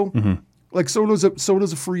Soto. Mm-hmm. Like Soto's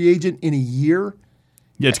a free agent in a year.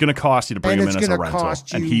 Yeah, it's going to cost you to bring him in as a rental,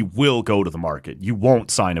 and he will go to the market. You won't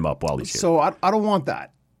sign him up while he's here. So I don't want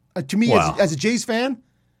that. To me, as a Jays fan,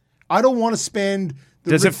 I don't want to spend.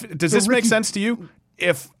 Does this make sense to you?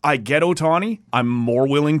 If I get Ohtani, I'm more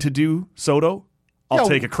willing to do Soto. I'll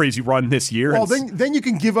take a crazy run this year. Well, then you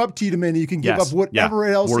can give up Tiedemann and you can give up whatever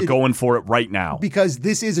else. We're going for it right now because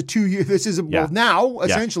this is a 2-year. This is now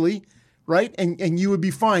essentially. Right? And you would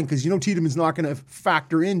be fine because Tiedemann's not going to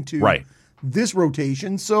factor into this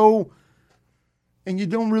rotation. So, and you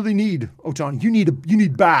don't really need Ohtani. You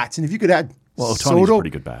need bats. And if you could add Ohtani's Soto, a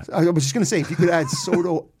pretty good bat. I was just going to say, if you could add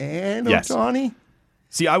Soto and Ohtani.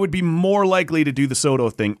 See, I would be more likely to do the Soto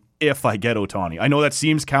thing if I get Ohtani. I know that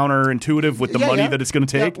seems counterintuitive with the money that it's going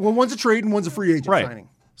to take. Yeah. Well, one's a trade and one's a free agent signing.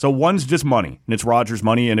 So one's just money, and it's Rogers'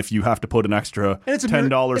 money, and if you have to put an extra $10 a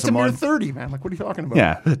month. It's a mere 30, man. Like, what are you talking about?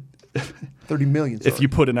 Yeah. 30 million. Sorry. If you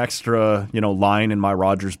put an extra, line in my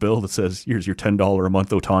Rogers bill that says, "Here's your $10 a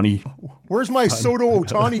month Ohtani." Where's my Soto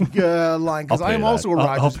Ohtani line? Because I am also a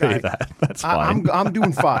Rogers guy. I'll pay that. That's fine. I'm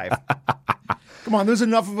doing 5. Come on, there's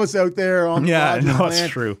enough of us out there on the Rogers that's plan,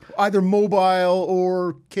 true. Either mobile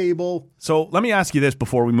or cable. So let me ask you this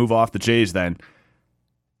before we move off the Jays. Then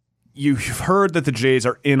you've heard that the Jays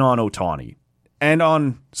are in on Ohtani and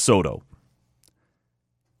on Soto.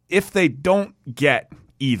 If they don't get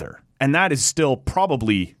either, and that is still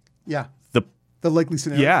probably the likely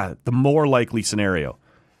scenario. Yeah, the more likely scenario.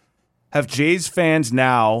 Have Jays fans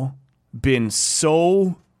now been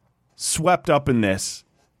so swept up in this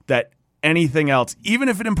that anything else, even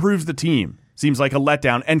if it improves the team, seems like a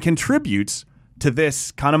letdown and contributes to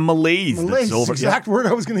this kind of malaise that's over? Exact word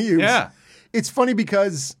I was going to use. Yeah. It's funny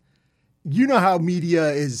because you know how media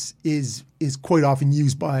is quite often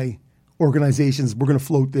used by organizations. We're going to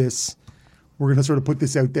float this. We're going to sort of put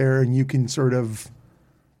this out there, and you can sort of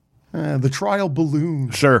the trial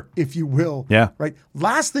balloon, if you will. Yeah. Right.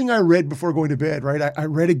 Last thing I read before going to bed, right? I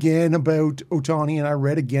read again about Ohtani and I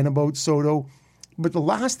read again about Soto, but the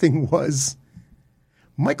last thing was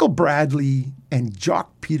Michael Bradley and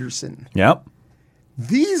Jock Peterson. Yep.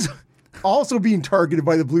 These also being targeted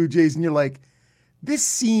by the Blue Jays, and you're like, this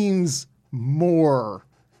seems more.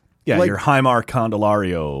 Yeah, like your Jaimar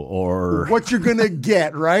Candelario or what you're going to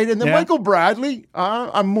get, right? And then Michael Bradley,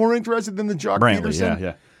 I'm more interested than the Jock Peterson.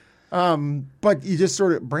 Yeah. But you just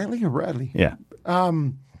sort of, Brantley or Bradley? Yeah.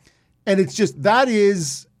 And it's just, that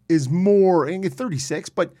is more, and 36,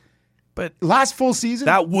 but last full season.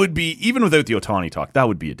 That would be, even without the Ohtani talk, that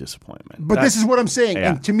would be a disappointment. But this is what I'm saying.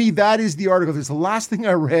 Yeah. And to me, that is the article. It's the last thing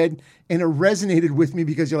I read, and it resonated with me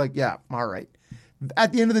because you're like, yeah, all right.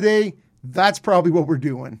 At the end of the day, that's probably what we're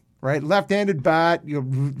doing. Right, left-handed bat.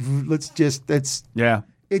 It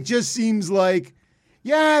just seems like,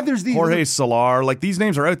 there's the Jorge Solar. Like these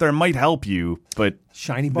names are out there, might help you, but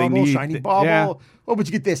shiny bubble. Yeah. Oh, but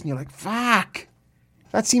you get this, and you're like, fuck,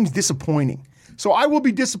 that seems disappointing. So I will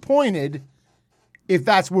be disappointed if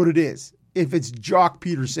that's what it is. If it's Jock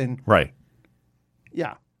Peterson, right?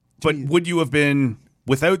 Yeah. But would you have been?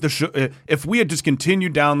 Without the if we had just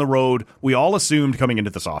continued down the road, we all assumed coming into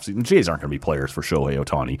this offseason, the Jays aren't going to be players for Shohei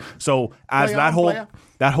Ohtani. So as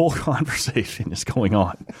that whole conversation is going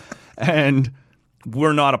on, and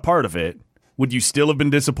we're not a part of it, would you still have been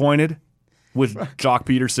disappointed with Jock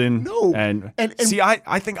Peterson? No. And see,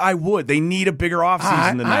 I think I would. They need a bigger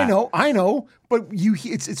offseason than that. I know. But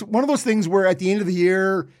it's one of those things where at the end of the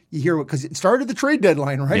year you hear, because it started the trade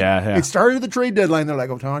deadline, right? Yeah. It started the trade deadline. They're like,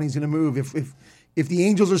 Ohtani's going to move. If the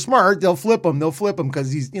Angels are smart, they'll flip him. They'll flip him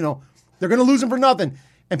because he's, they're going to lose him for nothing.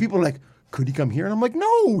 And people are like, could he come here? And I'm like,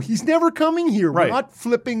 no, he's never coming here. Right. We're not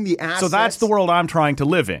flipping the assets. So that's the world I'm trying to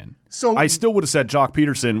live in. So I still would have said Jock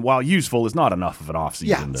Peterson, while useful, is not enough of an offseason.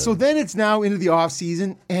 Yeah. So then it's now into the off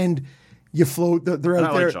season, and you float. They're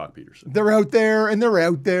out there. Like Jock Peterson. They're out there, and they're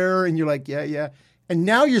out there, and you're like, yeah. And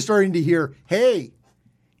now you're starting to hear, hey,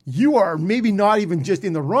 you are maybe not even just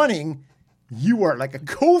in the running. You are like a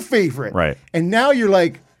co-favorite. Right. And now you're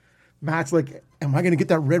like, Matt's like, am I going to get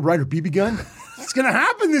that Red Ryder BB gun? It's going to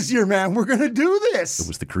happen this year, man. We're going to do this. It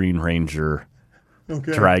was the Green Ranger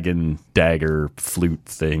dragon dagger flute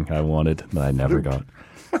thing I wanted that I never got.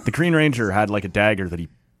 The Green Ranger had like a dagger that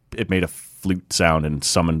it made a flute sound and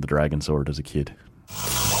summoned the dragon sword as a kid.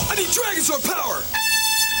 I need dragon sword power!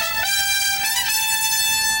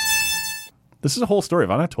 This is a whole story.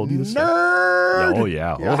 Have I not told you this? Nerd! Oh,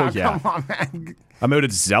 yeah. Oh, yeah. Come on, man. I'm out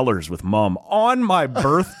at Zeller's with Mom on my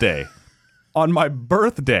birthday. On my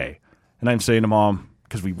birthday. And I'm saying to Mom,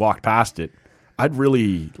 because we walked past it, I'd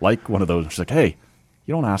really like one of those. She's like, hey,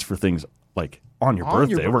 you don't ask for things like on your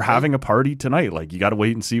birthday. We're having a party tonight. Like, you got to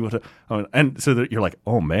wait and see what. And so you're like,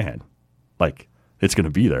 oh, man. Like, it's going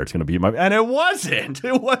to be there. It's going to be my. And it wasn't.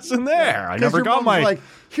 It wasn't there. I never got my. Like,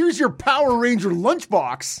 here's your Power Ranger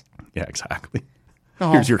lunchbox. Yeah, exactly.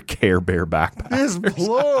 Oh. Here's your Care Bear backpack. This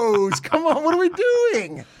blows. Come on, what are we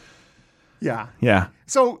doing? Yeah. Yeah.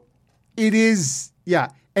 So it is,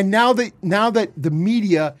 yeah. And now that the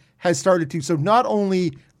media has started to, so not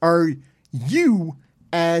only are you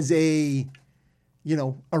as a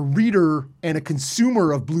reader and a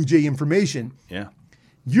consumer of Blue Jay information, Yeah.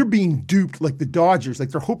 you're being duped like the Dodgers.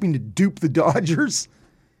 Like they're hoping to dupe the Dodgers.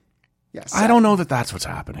 Yes. I don't know that that's what's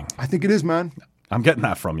happening. I think it is, man. I'm getting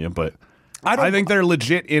that from you, but I think they're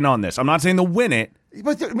legit in on this. I'm not saying they'll win it,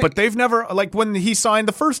 but they've never, like when he signed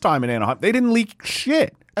the first time in Anaheim, they didn't leak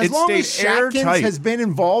shit. As long as Shatkins has been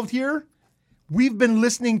involved here, we've been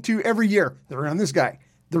listening to every year, they're on this guy.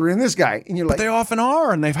 They're in this guy. And you're like, but they often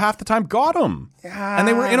are, and they've half the time got him. Yeah. And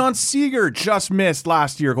they were in on Seager, just missed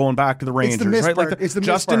last year going back to the Rangers. It's the miss right? part. Like It's the miss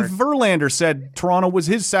Justin part. Verlander said Toronto was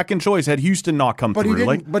his second choice had Houston not come but through.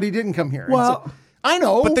 he didn't come here. Well, so, I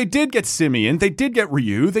know. but they did get Simeon. They did get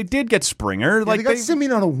Ryu. They did get Springer. Yeah, Like they got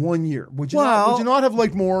Simeon on a 1 year. Would you not have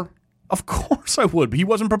liked more? Of course I would, but he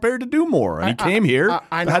wasn't prepared to do more. And he came here,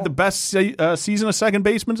 I know. had the best season a second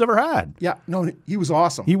baseman's ever had. Yeah, no, he was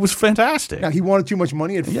awesome. He was fantastic. Now, he wanted too much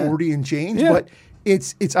money at 40 and change, Yeah. but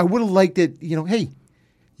it's. I would have liked it, hey,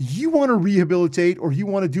 you want to rehabilitate or you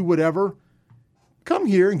want to do whatever, come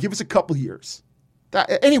here and give us a couple years.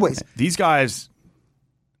 Anyways. These guys,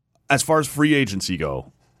 as far as free agency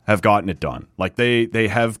go, have gotten it done. Like they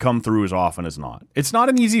have come through as often as not. It's not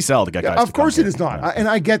an easy sell to get guys. Of course it is not. And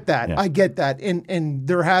I get that. Yeah. I get that. And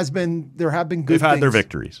there have been good They've had things. their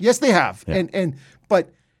victories. Yes, they have. Yeah. But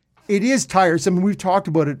it is tiresome. I mean, we've talked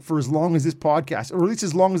about it for as long as this podcast, or at least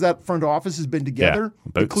as long as that front office has been together. Yeah,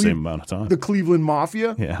 about the same amount of time. The Cleveland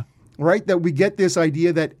Mafia. Yeah. Right? That we get this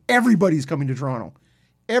idea that everybody's coming to Toronto.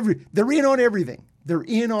 They're in on everything. They're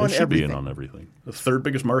in on They should everything. be in on everything. The third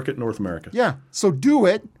biggest market in North America. Yeah. So do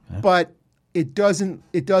it, but it doesn't,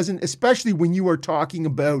 especially when you are talking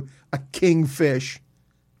about a kingfish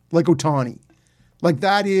like Ohtani. Like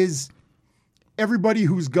that is everybody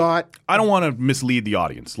who's got. I don't want to mislead the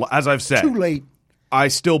audience. As I've said, Too late. I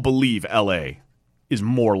still believe LA is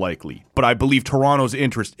more likely, but I believe Toronto's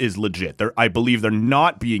interest is legit. I believe they're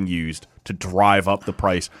not being used to drive up the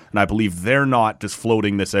price, and I believe they're not just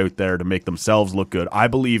floating this out there to make themselves look good. I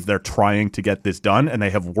believe they're trying to get this done, and they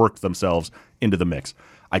have worked themselves into the mix.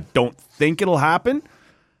 I don't think it'll happen,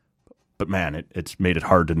 but man, it's made it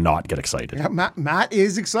hard to not get excited. Yeah, Matt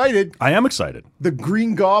is excited. I am excited. The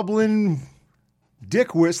Green Goblin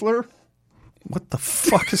dick whistler. What the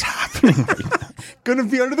fuck is happening? Gonna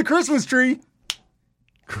be under the Christmas tree.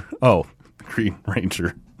 Oh, Green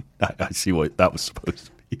Ranger. I see what that was supposed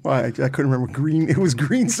to be. Well, I couldn't remember green. It was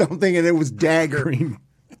green something, and it was dagger. Green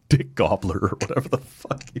Dick Gobbler or whatever the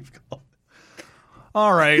fuck you've called.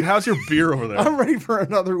 All right, how's your beer over there? I'm ready for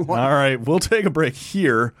another one. All right, we'll take a break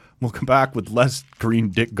here. We'll come back with less Green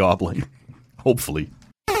Dick Gobbling, hopefully.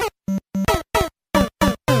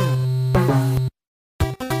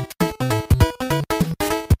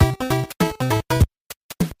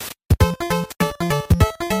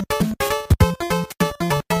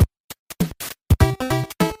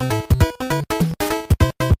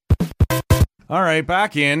 All right,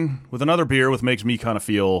 back in with another beer, which makes me kind of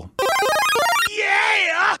feel...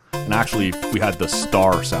 Yeah! And actually, we had the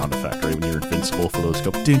star sound effect, right? When you're invincible for those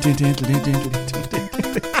couple...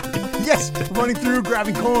 Yes, running through,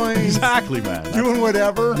 grabbing coins. Exactly, man. Doing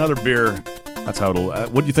whatever. Another beer. That's how it'll...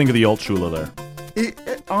 what do you think of the Alt Shula there?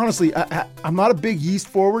 honestly, I'm not a big yeast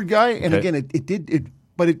forward guy, and again,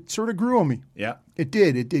 but it sort of grew on me. Yeah. It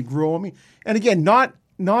did grow on me, and again, not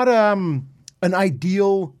an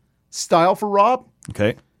ideal style for Rob,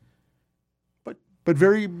 Okay. but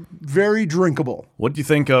very, very drinkable. What do you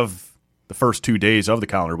think of the first 2 days of the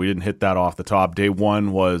calendar? We didn't hit that off the top. Day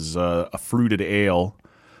one was a fruited ale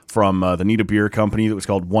from the Nita Beer Company that was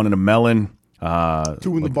called One in a Melon.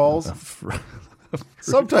 Two in the balls.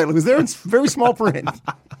 Subtitle was there in very small print.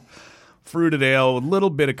 Fruited ale, a little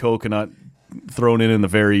bit of coconut thrown in the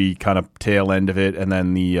very kind of tail end of it, and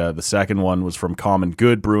then the second one was from Common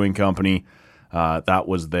Good Brewing Company. That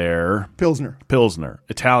was their Pilsner,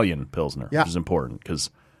 Italian Pilsner, Yeah. which is important because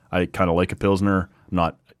I kind of like a Pilsner. I'm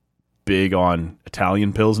not big on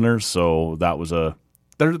Italian Pilsners, so that was a.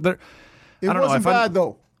 It I don't know. wasn't bad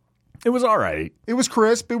though. It was all right. It was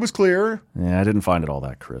crisp. It was clear. Yeah, I didn't find it all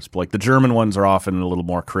that crisp. Like the German ones are often a little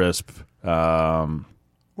more crisp.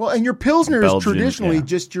 Well, and your Pilsner is Belgian, traditionally yeah.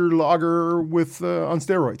 just your lager with on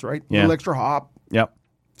steroids, right? Yeah. A little extra hop. Yep.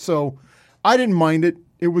 So I didn't mind it.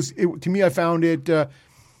 To me, I found it.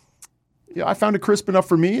 I found it crisp enough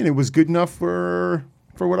for me, and it was good enough for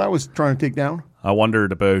what I was trying to take down. I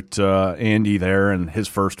wondered about Andy there and his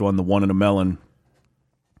first one, the One in a Melon.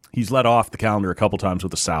 He's let off the calendar a couple times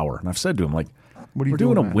with a sour, and I've said to him, like, What are you we're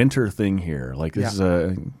doing a man? winter thing here. Like, this Yeah.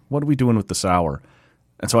 is what are we doing with the sour?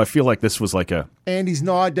 And so I feel like this was like a. Andy's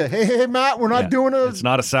nod to, hey, Matt, we're not doing a. It's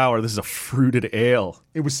not a sour. This is a fruited ale.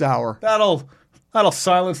 It was sour. That'll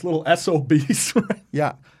silence little SOBs.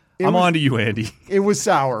 Yeah. I'm on to you, Andy. It was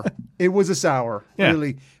sour. It was a sour. Yeah.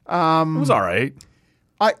 Really. It was all right.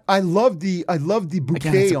 I love the Again,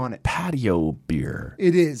 bouquet it's a on it. patio beer.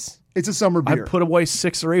 It is. It's a summer I beer. put away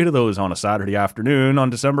 6 or 8 of those on a Saturday afternoon on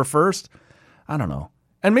December 1st. I don't know.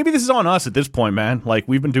 And maybe this is on us at this point, man. Like,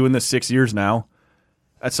 we've been doing this 6 years now.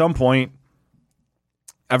 At some point,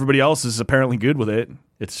 everybody else is apparently good with it.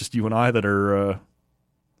 It's just you and I that are,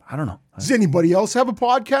 I don't know. Does anybody else have a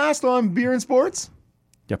podcast on beer and sports?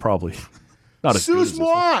 Yeah, probably. Not as good as this one.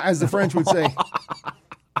 Sus-moi, as the French would say.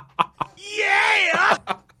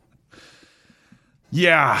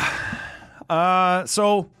 Yeah.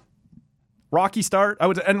 So rocky start.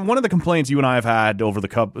 And one of the complaints you and I have had over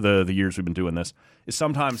the years we've been doing this is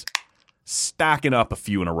sometimes stacking up a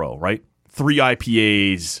few in a row, right? 3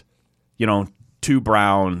 IPAs, 2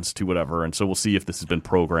 browns, 2 whatever. And so we'll see if this has been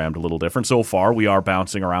programmed a little different. So far, we are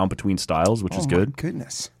bouncing around between styles, which is good. My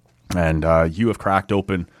goodness. And you have cracked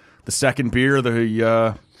open the second beer of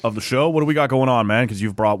the show. What do we got going on, man? Because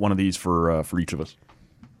you've brought one of these for each of us.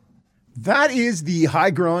 That is the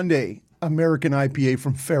High Grande American IPA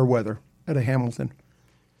from Fairweather out of Hamilton.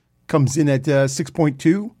 Comes in at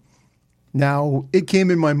 6.2. Now, it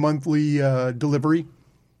came in my monthly delivery,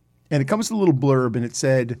 and it comes with a little blurb, and it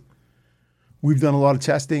said, we've done a lot of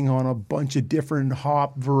testing on a bunch of different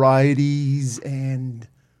hop varieties, and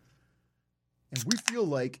we feel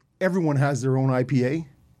like everyone has their own IPA.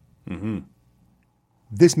 Mm-hmm.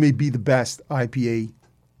 This may be the best IPA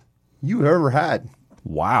you've ever had.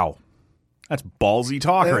 Wow. That's ballsy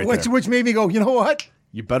talk right there. Which made me go, you know what?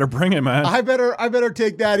 You better bring it, man. I better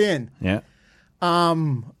take that in. Yeah.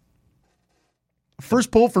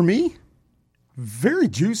 First pull for me, very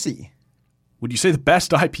juicy. Would you say the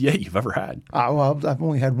best IPA you've ever had? Well, I've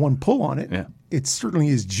only had one pull on it. Yeah. It certainly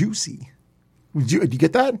is juicy. Did you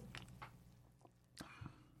get that?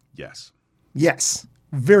 Yes. Yes.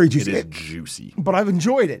 Very juicy. It is juicy. But I've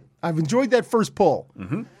enjoyed it. I've enjoyed that first pull.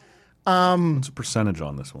 Mm-hmm. What's the percentage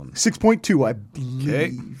on this one? 6.2, I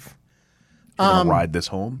believe. We're going to ride this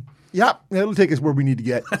home? Yeah, it'll take us where we need to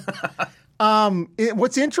get.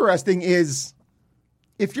 What's interesting is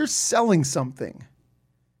if you're selling something,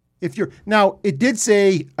 now it did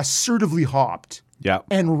say assertively hopped, Yeah.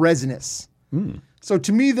 and resinous. So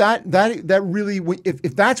to me, that really,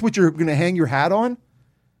 if that's what you're going to hang your hat on,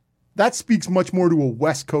 that speaks much more to a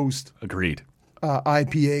West Coast Agreed.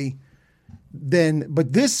 IPA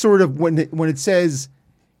but this sort of when it says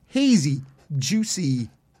hazy, juicy,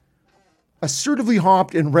 assertively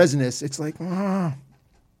hopped and resinous, it's like to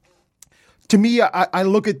me, I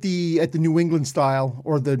look at the New England style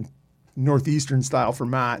or the Northeastern style for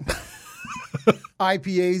Matt.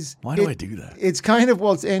 IPAs. Why do I do that? It's kind of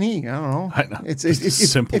it's NE. I don't know. I know. It's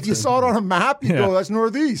simple if you thing. saw it on a map, you Yeah. go, that's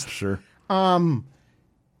Northeast. Sure.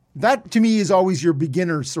 That to me is always your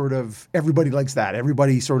beginner sort of. Everybody likes that.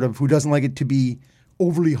 Everybody sort of who doesn't like it to be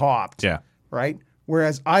overly hopped. Yeah. Right.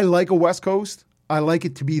 Whereas I like a West Coast. I like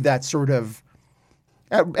it to be that sort of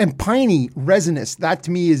and piney, resinous. That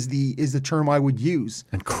to me is the term I would use.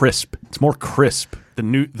 And crisp. It's more crisp. The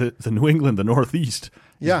New England, the Northeast,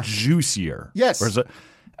 Yeah. is juicier. Yes.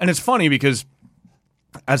 And it's funny because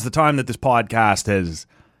as the time that this podcast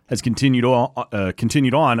has continued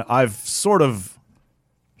on, I've sort of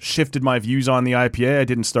shifted my views on the IPA. I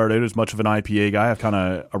didn't start out as much of an IPA guy. I've kind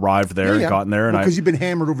of arrived there and gotten there. Because you've been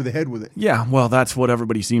hammered over the head with it. Yeah, well, that's what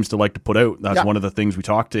everybody seems to like to put out. That's one of the things we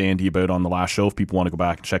talked to Andy about on the last show. If people want to go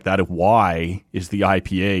back and check that out, why is the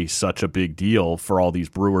IPA such a big deal for all these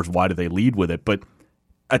brewers? Why do they lead with it? But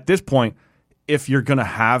at this point, if you're going to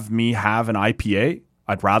have me have an IPA,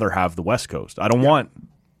 I'd rather have the West Coast. I don't want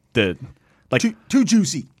the... like Too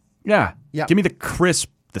juicy. Yeah. Yeah. Give me the crisp,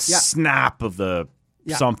 the snap of the...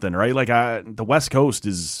 something, right? Like the West Coast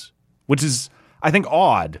which is, I think,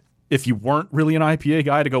 odd if you weren't really an IPA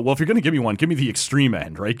guy to go, well, if you're going to give me one, give me the extreme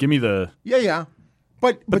end, right? Give me the... Yeah.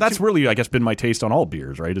 But that's really, I guess, been my taste on all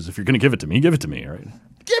beers, right? Is if you're going to give it to me, right? Give it to me.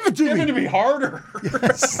 Give it to me harder.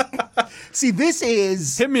 Yes. See, this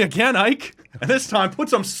is... Hit me again, Ike. And this time, put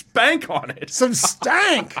some spank on it. Some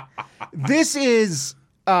stank. This is...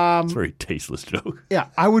 it's a very tasteless joke. Yeah,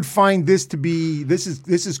 I would find this to be... This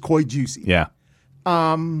is quite juicy. Yeah.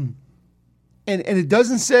 And it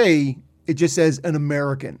doesn't say, it just says an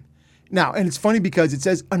American. Now, and it's funny because it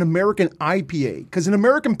says an American IPA, because an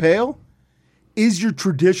American pale is your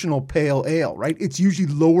traditional pale ale, right? It's usually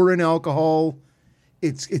lower in alcohol.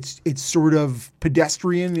 It's sort of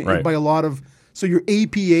pedestrian by a lot of, so your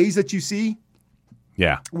APAs that you see.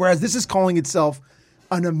 Yeah. Whereas this is calling itself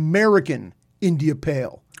an American India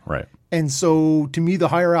Pale. Right. And so to me, the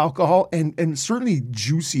higher alcohol and certainly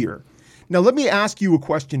juicier. Now, let me ask you a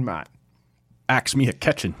question, Matt. Axe me a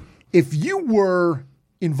catching. If you were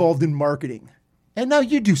involved in marketing, and now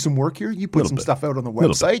you do some work here, you put some stuff out on the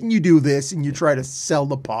website, and you do this, and you try to sell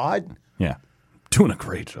the pod. Yeah. Doing a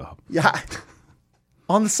great job. Yeah.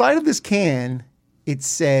 On the side of this can, it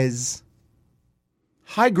says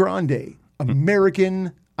High Grande,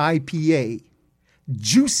 American IPA,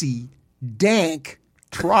 juicy, dank,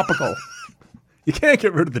 tropical. You can't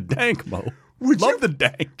get rid of the dank, Mo. Love the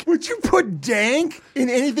dank. Would you put dank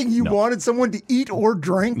in anything you wanted someone to eat or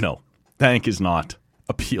drink? No. Dank is not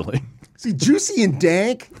appealing. See, juicy and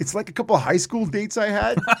dank, it's like a couple of high school dates I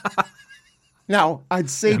had. Now, I'd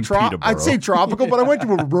say tropical, but I went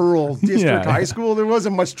to a rural district high school. There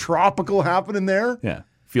wasn't much tropical happening there. Yeah.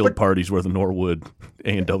 Field parties where the Norwood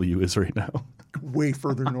A&W is right now. Way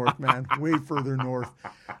further north, man. Way further north.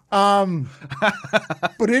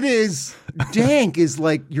 But it is, dank is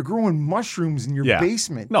like you're growing mushrooms in your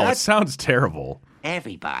basement. No, it sounds terrible.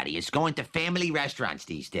 Everybody is going to family restaurants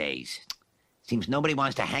these days. Seems nobody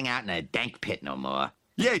wants to hang out in a dank pit no more.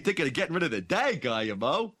 You ain't thinking of getting rid of the dank, are you,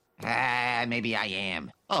 Mo? Maybe I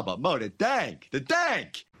am. Oh, but Mo, the dank.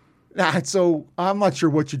 So I'm not sure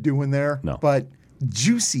what you're doing there. No. But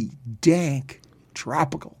juicy, dank,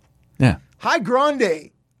 tropical. Yeah. High Grande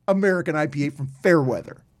American IPA from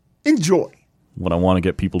Fairweather. Enjoy. When I want to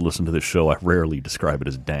get people to listen to this show, I rarely describe it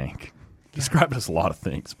as dank. Describe it as a lot of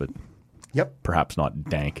things, but perhaps not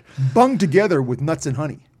dank. Bung together with nuts and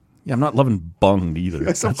honey. Yeah, I'm not loving bunged either.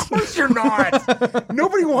 Yes, of course you're not.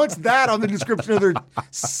 Nobody wants that on the description of their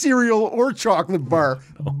cereal or chocolate bar.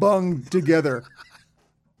 No. Bung together.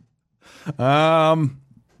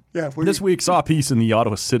 This week saw a piece in the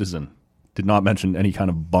Ottawa Citizen. Did not mention any kind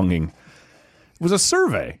of bunging. It was a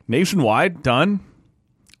survey nationwide done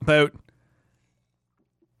about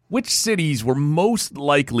which cities were most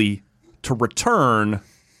likely to return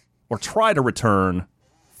or try to return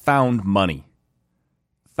found money.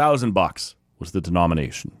 $1,000 was the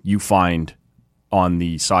denomination you find on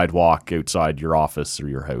the sidewalk outside your office or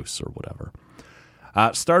your house or whatever.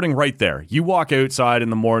 Starting right there, you walk outside in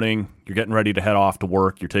the morning, you're getting ready to head off to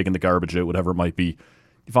work, you're taking the garbage out, whatever it might be.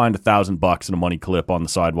 You find $1,000 in a money clip on the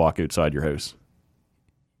sidewalk outside your house.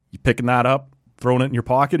 You picking that up, throwing it in your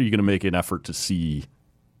pocket, or are you going to make an effort to see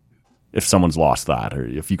if someone's lost that or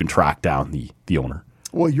if you can track down the owner?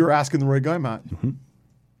 Well, you're asking the right guy, Matt. Mm-hmm.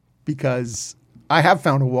 Because I have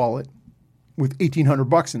found a wallet with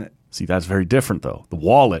 $1,800 in it. See, that's very different, though. The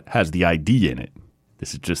wallet has the ID in it.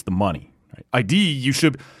 This is just the money. Right? ID, you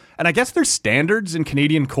should... And I guess there's standards in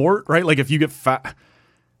Canadian court, right? Like if you get...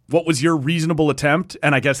 what was your reasonable attempt?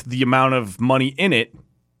 And I guess the amount of money in it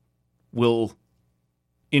will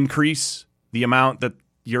increase the amount that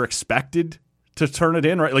you're expected to turn it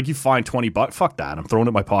in, right? Like you find $20, fuck that. I'm throwing it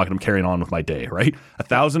in my pocket. I'm carrying on with my day, right?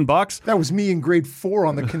 $1,000. That was me in grade 4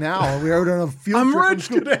 on the canal. We were out on a field trip. I'm rich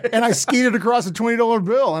today. And I skated across a $20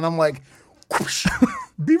 bill. And I'm like, whoosh,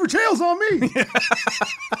 beaver tails on me.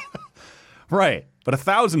 Right. But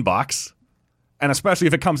 $1,000, and especially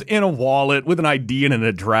if it comes in a wallet with an ID and an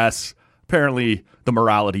address, apparently the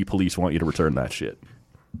morality police want you to return that shit.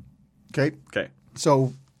 Okay.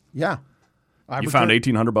 So, yeah. You found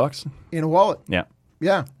 $1,800 in a wallet. Yeah.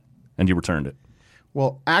 Yeah. And you returned it.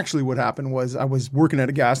 Well, actually what happened was I was working at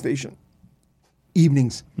a gas station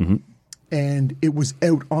evenings and it was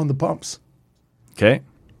out on the pumps. Okay.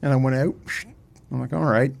 And I went out. I'm like, all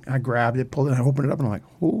right. I grabbed it, pulled it, I opened it up, and I'm like,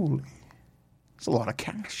 holy, there's a lot of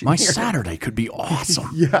cash in My here. Saturday could be awesome.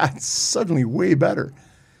 Yeah, it's suddenly way better.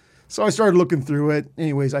 So I started looking through it.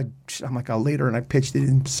 Anyways, I'm like, I'll later, and I pitched it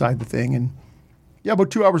inside the thing. And yeah,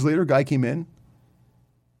 about 2 hours later, a guy came in.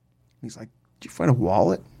 He's like, did you find a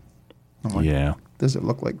wallet? I'm like, Yeah. does it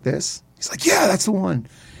look like this? He's like, yeah, that's the one.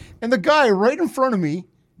 And the guy right in front of me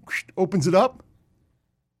opens it up,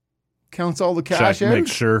 counts all the cash out, Make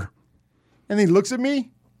sure. and then he looks at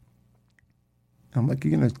me. I'm like,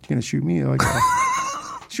 you gonna shoot me? Like,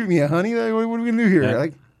 shoot me, honey? Like, what are we gonna do here? Yeah.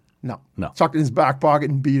 Like, no. Tucked in his back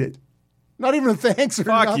pocket and beat it. Not even a thanks or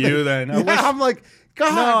Fuck nothing. you, then. I'm like,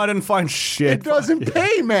 God. No, I didn't find shit. It doesn't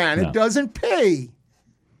pay, man. No. It doesn't pay.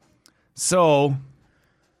 So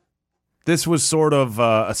this was sort of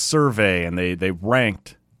a survey, and they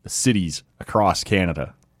ranked the cities across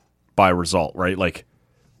Canada by result, right? Like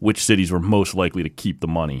which cities were most likely to keep the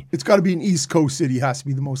money. It's got to be an East Coast city. Has to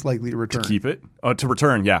be the most likely to return. To keep it? To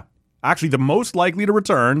return, yeah. Actually, the most likely to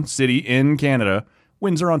return city in Canada,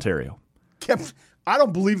 Windsor, Ontario. I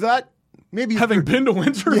don't believe that. Maybe Having been to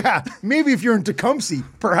Windsor? Yeah, maybe if you're in Tecumseh,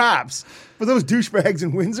 perhaps. But those douchebags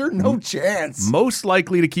in Windsor, no chance. Most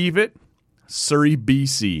likely to keep it, Surrey,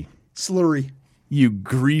 BC. Slurry. You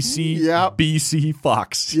greasy BC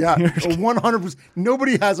fucks. Yeah, 100%.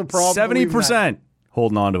 Nobody has a problem. 70%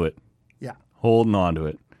 holding on to it. Yeah. Holding on to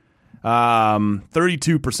it.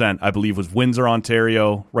 32%, I believe, was Windsor,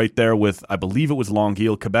 Ontario, right there with, I believe it was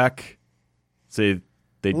Longueuil, Quebec. Say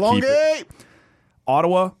they'd keep it.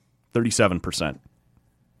 Ottawa, 37%.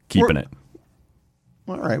 Keeping it.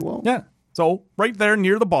 All right, well. Yeah. So right there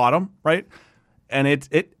near the bottom, right? And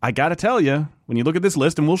it I got to tell you, when you look at this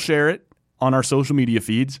list, and we'll share it on our social media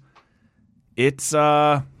feeds, it's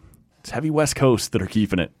heavy West Coast that are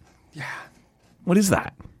keeping it. Yeah. What is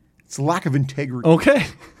that? It's lack of integrity. Okay.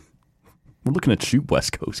 We're looking at shoot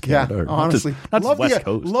West Coast Canada. Yeah, honestly. Not just West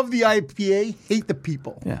Coast. Love the IPA, hate the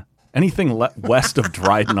people. Yeah. Anything west of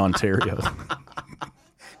Dryden, Ontario.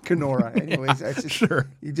 Kenora. Anyways, that's just, Sure.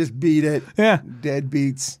 You just beat it. Yeah. Dead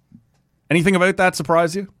beats. Anything about that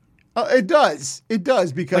surprise you? It does. It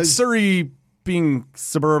does because. Like Surrey being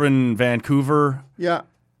suburban Vancouver. Yeah.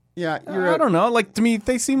 Yeah. I don't know. Like, to me,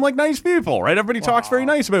 they seem like nice people, right? Everybody talks very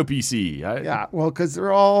nice about BC. Yeah. Well, because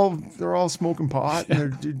they're all smoking pot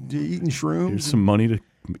and they're eating shrooms. Here's some money to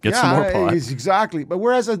get some more pot. Exactly. But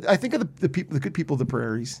whereas I think of the people, the good people of the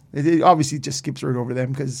prairies, it obviously just skips right over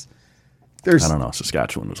them because there's. I don't know.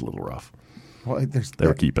 Saskatchewan was a little rough. Well, they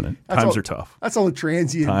were keeping it. Times are tough. That's all the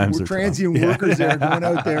transient workers there going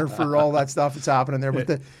out there for all that stuff that's happening there.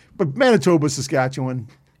 But Manitoba, Saskatchewan,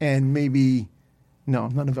 and maybe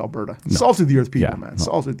none of Alberta. No. Salt of the earth people, man. No.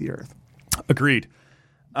 Salt of the earth. Agreed.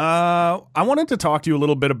 I wanted to talk to you a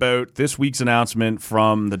little bit about this week's announcement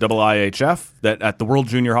from the IIHF that at the World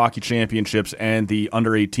Junior Hockey Championships and the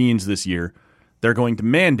Under-18s this year, they're going to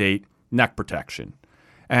mandate neck protection.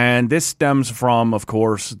 And this stems from, of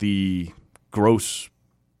course, the gross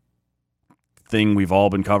thing we've all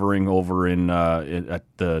been covering over at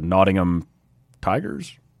the Nottingham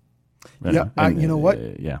Tigers. Yeah, you know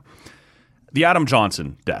what? Yeah. The Adam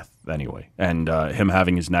Johnson death, anyway, and him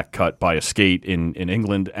having his neck cut by a skate in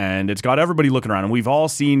England, and it's got everybody looking around. And we've all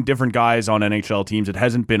seen different guys on NHL teams. It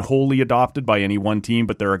hasn't been wholly adopted by any one team,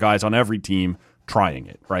 but there are guys on every team trying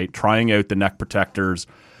it, right? Trying out the neck protectors.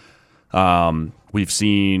 We've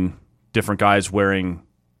seen different guys wearing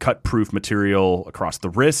cut-proof material across the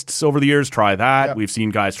wrists over the years. Try that. Yep. We've seen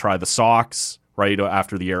guys try the socks, right,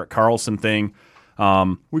 after the Erik Karlsson thing.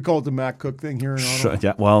 We call it the Matt Cook thing here in Ottawa.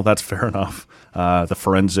 Yeah, well, that's fair enough. The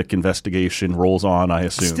forensic investigation rolls on, I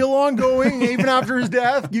assume. Still ongoing, even after his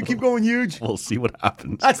death. You keep going huge. We'll see what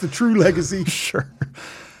happens. That's the true legacy. Sure.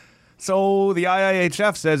 So the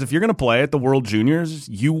IIHF says if you're going to play at the World Juniors,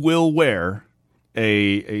 you will wear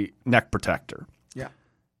a neck protector. Yeah.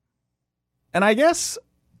 And I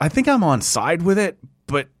think I'm on side with it,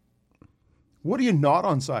 but... What are you not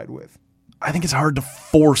on side with? I think it's hard to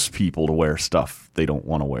force people to wear stuff they don't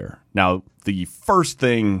want to wear. Now, the first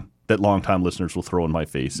thing that longtime listeners will throw in my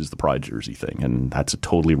face is the Pride jersey thing, and that's a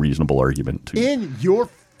totally reasonable argument too. In your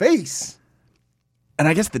face. And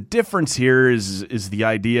I guess the difference here is the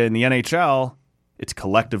idea in the NHL, it's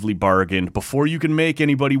collectively bargained before you can make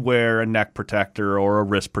anybody wear a neck protector or a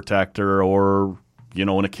wrist protector or,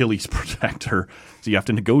 an Achilles protector. So you have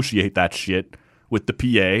to negotiate that shit with the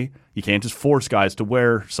PA. You can't just force guys to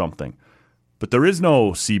wear something. But there is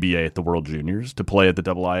no CBA at the World Juniors to play at the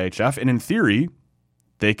IIHF, and in theory,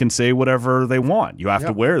 they can say whatever they want. You have to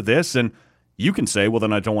Yep. wear this, and you can say, well,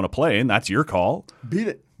 then I don't want to play, and that's your call. Beat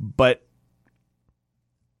it. But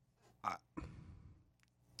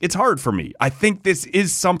it's hard for me. I think this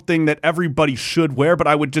is something that everybody should wear, but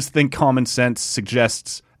I would just think common sense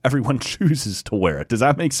suggests everyone chooses to wear it. Does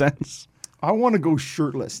that make sense? I want to go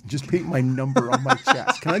shirtless. Just paint my number on my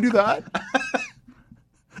chest. Can I do that?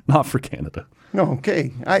 Not for Canada. No,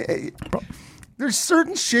 okay. There's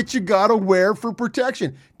certain shit you gotta wear for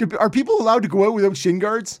protection. Are people allowed to go out without shin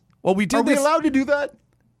guards? Well, we did Are we this. allowed to do that?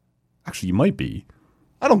 Actually, you might be.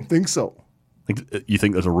 I don't think so. Like, you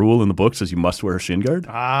think there's a rule in the book says you must wear a shin guard?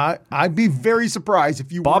 I'd be very surprised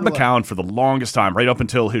if you Bob weren't allowed. McCown, for the longest time, right up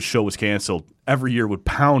until his show was canceled, every year would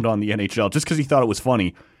pound on the NHL just because he thought it was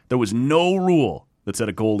funny. There was no rule that said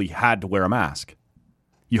a goalie had to wear a mask.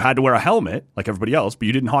 You had to wear a helmet like everybody else, but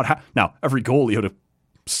you did not have. Now, every goalie had a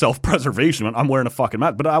self-preservation. I'm wearing a fucking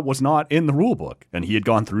mask, but that was not in the rule book. And he had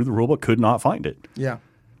gone through the rule book, could not find it. Yeah.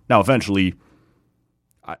 Now, eventually,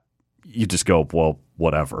 you just go, well,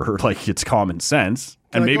 whatever. Like, it's common sense.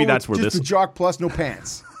 And Can I maybe go that's with where just this. the jock plus no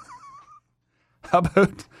pants. How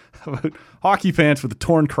about hockey pants with a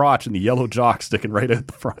torn crotch and the yellow jock sticking right out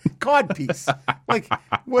the front? Codpiece. Like,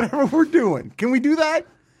 whatever we're doing. Can we do that?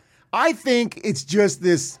 I think it's just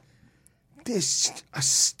this a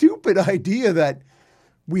stupid idea that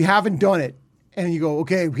we haven't done it. And you go,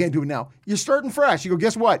 okay, we can't do it now. You're starting fresh. You go,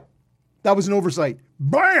 guess what? That was an oversight.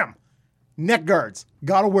 Bam! Neck guards.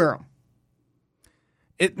 Gotta wear them.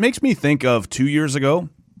 It makes me think of 2 years ago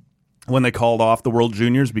when they called off the World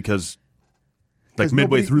Juniors because, like,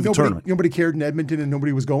 midway through the tournament. Nobody cared in Edmonton and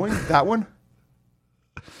nobody was going? That one?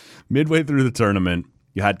 Midway through the tournament,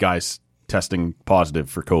 you had guys testing positive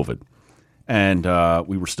for COVID. And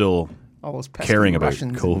we were still All those pesky caring about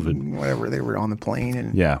Russians COVID. and whatever, they were on the plane.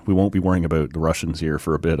 And Yeah, we won't be worrying about the Russians here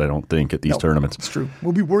for a bit, I don't think, at these No, tournaments. It's true.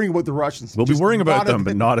 We'll be worrying about the Russians. We'll be just worrying about not at them,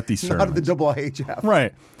 but not at these Not at the tournaments. IIHF.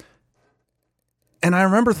 Right. And I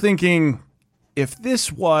remember thinking, if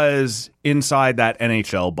this was inside that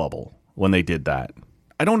NHL bubble when they did that,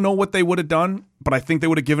 I don't know what they would have done, but I think they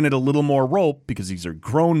would have given it a little more rope because these are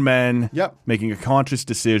grown men Yep. making a conscious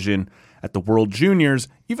decision at the World Juniors.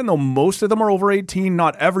 Even though most of them are over 18,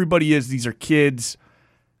 not everybody is. These are kids,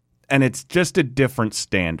 and it's just a different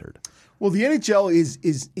standard. Well, the NHL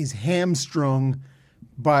is hamstrung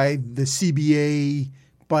by the CBA,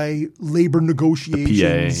 by labor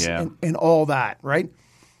negotiations, yeah. and all that, right?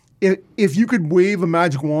 If you could wave a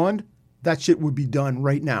magic wand, that shit would be done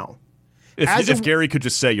right now. If Gary could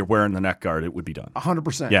just say you're wearing the neck guard, it would be done.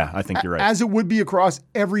 100%. Yeah, I think you're right. As it would be across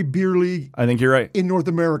every beer league I think you're right. in North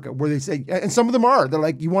America, where they say, and some of them are, they're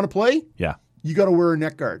like, you want to play? Yeah. You got to wear a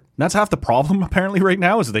neck guard. And that's half the problem apparently right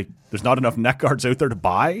now is there's not enough neck guards out there to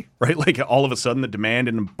buy, right? Like all of a sudden the demand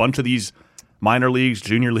in a bunch of these minor leagues,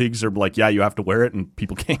 junior leagues are like, yeah, you have to wear it and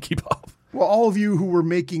people can't keep up. Well, all of you who were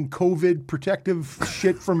making COVID protective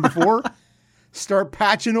shit from before, start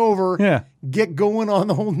patching over. Yeah. Get going on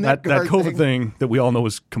the whole neck That guard COVID thing that we all know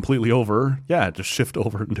is completely over. Yeah, just shift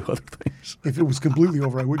over and do other things. If it was completely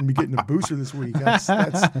over, I wouldn't be getting a booster this week. That's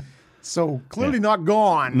so clearly not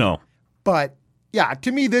gone. No, But yeah,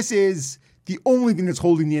 to me, this is the only thing that's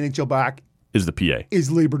holding the NHL back is the PA. is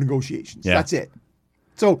labor negotiations. Yeah. That's it.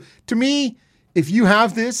 So to me, if you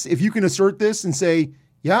have this, if you can assert this and say,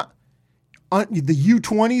 yeah, the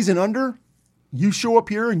U20s and under, you show up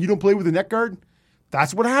here and you don't play with a neck guard,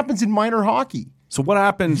 that's what happens in minor hockey. So what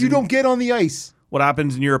happens? You don't get on the ice. What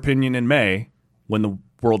happens in your opinion in May when the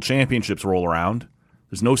World Championships roll around?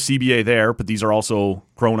 There's no CBA there, but these are also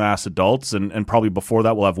grown-ass adults, and probably before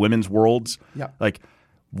that we'll have women's worlds. Yep. Like,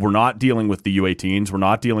 we're not dealing with the U18s. We're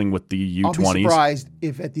not dealing with the U20s. I'll be surprised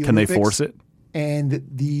if at the Can Olympics they force it? and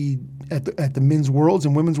at the men's worlds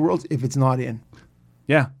and women's worlds if it's not in.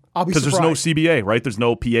 Yeah. I'll be Because there's no surprised. CBA, right? There's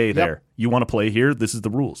no PA there. You want to play here, this is the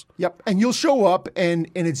rules. Yep, and you'll show up, and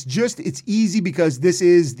it's easy because this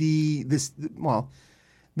is this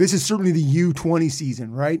is certainly the U20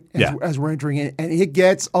 season, right? As we're entering it, and it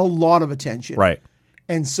gets a lot of attention, Right.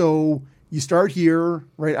 And so you start here,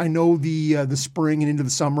 right? I know the spring and into the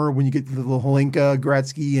summer when you get to the Holinka,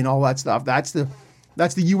 Gretzky, and all that stuff. That's the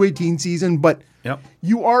U18 season, but Yep.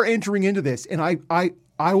 you are entering into this, and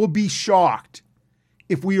I will be shocked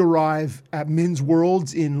if we arrive at Men's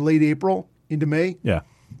Worlds in late April into May. Yeah.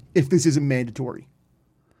 If this isn't mandatory.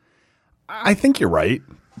 I think you're right.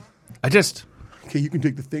 Okay, you can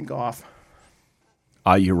take the think off.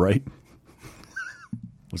 You're right.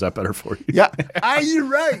 Was that better for you? Yeah, you're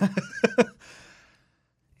right.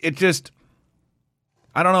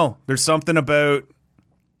 I don't know. There's something about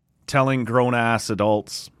telling grown-ass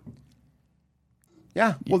adults,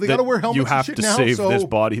 Yeah, well, they got to wear helmets. You have and shit to now, save so, this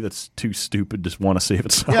body that's too stupid to want to save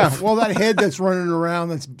itself. Yeah, well, that head that's running around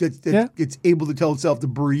that's it's able to tell itself to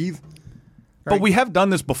breathe. Right? But we have done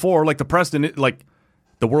this before, like the Preston, like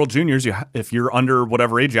the World Juniors. If you're under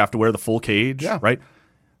whatever age, you have to wear the full cage, right?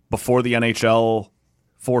 Before the NHL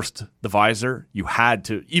forced the visor, you had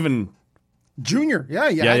to even. Junior,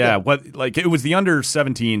 What, like it was the under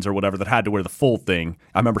 17s or whatever that had to wear the full thing.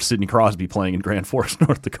 I remember Sidney Crosby playing in Grand Forks,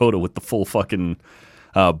 North Dakota, with the full fucking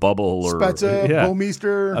bubble or Spezza,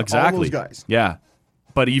 Bouwmeester, exactly. all those guys. Yeah,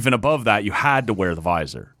 but even above that, you had to wear the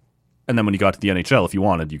visor. And then when you got to the NHL, if you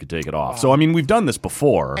wanted, you could take it off. So I mean, we've done this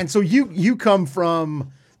before. And so you come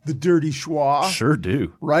from the dirty schwa. Sure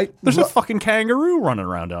do. Right? There's a fucking kangaroo running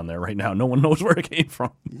around down there right now. No one knows where it came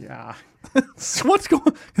from. Yeah. What's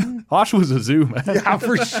going on? Oshawa's a zoo, man. Yeah,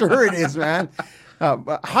 for sure it is, man.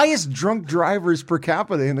 Highest drunk drivers per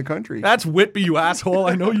capita in the country. That's Whitby, you asshole.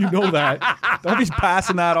 I know you know that. Don't be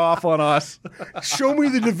passing that off on us. Show me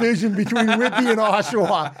the division between Whitby and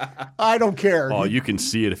Oshawa. I don't care. Oh, you can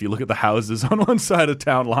see it if you look at the houses on one side of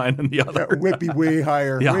town line and the other. Yeah, Whitby way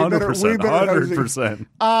higher. Yeah, way 100%. better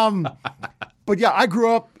 100%. But yeah, I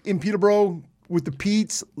grew up in Peterborough with the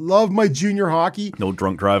Petes. Love my junior hockey. No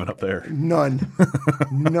drunk driving up there. None.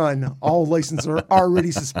 All licenses are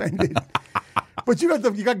already suspended. But you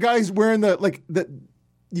got guys wearing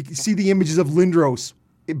you can see the images of Lindros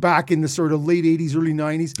back in the sort of late 80s, early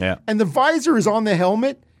 90s. Yeah. And the visor is on the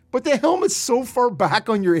helmet, but the helmet's so far back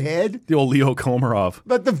on your head. The old Leo Komarov.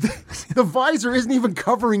 That the visor isn't even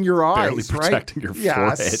covering your eyes, barely protecting your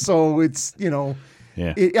forehead. So it's,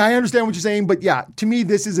 Yeah. I understand what you're saying, but yeah, to me,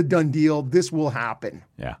 this is a done deal. This will happen.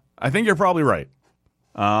 Yeah. I think you're probably right.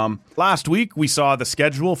 Last week, we saw the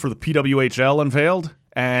schedule for the PWHL unveiled.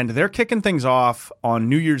 And they're kicking things off on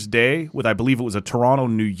New Year's Day with, I believe it was a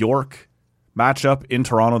Toronto-New York matchup in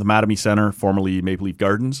Toronto, the Mattamy Center, formerly Maple Leaf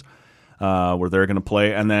Gardens, where they're going to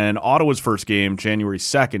play. And then Ottawa's first game, January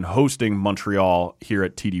 2nd, hosting Montreal here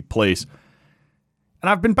at TD Place. And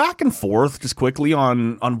I've been back and forth just quickly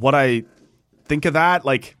on what I think of that.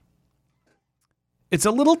 Like, it's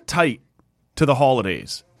a little tight to the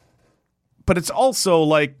holidays. But it's also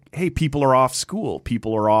like, hey, people are off school.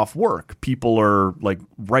 People are off work. People are like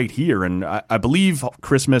right here. And I believe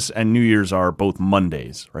Christmas and New Year's are both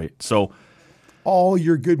Mondays, right? So all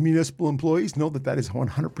your good municipal employees know that is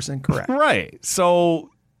 100% correct. Right. So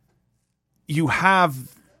you have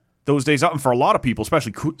those days up. And for a lot of people,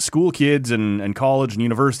 especially school kids and college and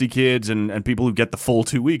university kids and people who get the full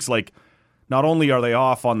 2 weeks, like not only are they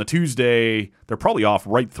off on the Tuesday, they're probably off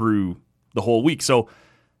right through the whole week. So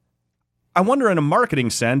I wonder in a marketing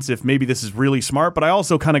sense if maybe this is really smart, but I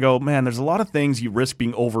also kind of go, man, there's a lot of things you risk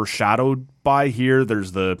being overshadowed by here.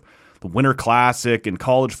 There's the Winter Classic and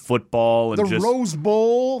college football. And the Rose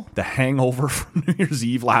Bowl. The hangover from New Year's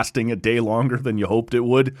Eve lasting a day longer than you hoped it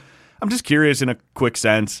would. I'm just curious in a quick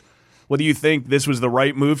sense, whether you think this was the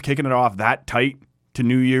right move, kicking it off that tight to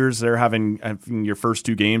New Year's, they're having your first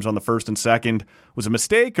two games on the first and second was a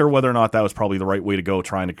mistake, or whether or not that was probably the right way to go,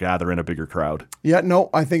 trying to gather in a bigger crowd. Yeah, no,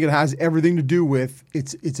 I think it has everything to do with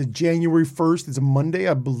it's a January 1st. It's a Monday,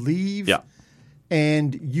 I believe. Yeah.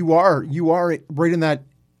 And you are right in that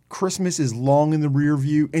Christmas is long in the rear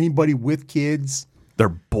view. Anybody with kids, they're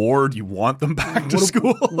bored. You want them back to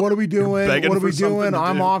school. What are we doing? What are we doing?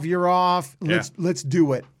 I'm off, you're off. Let's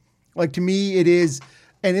do it. Like, to me, it is.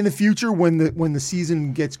 And in the future, when the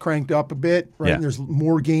season gets cranked up a bit, right, and there's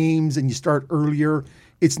more games and you start earlier,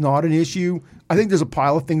 it's not an issue. I think there's a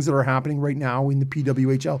pile of things that are happening right now in the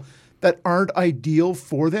PWHL that aren't ideal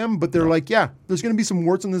for them, but they're like, yeah, there's going to be some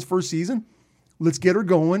warts in this first season. Let's get her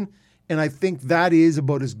going. And I think that is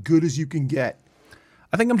about as good as you can get.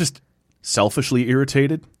 I think I'm just selfishly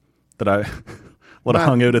irritated that I would have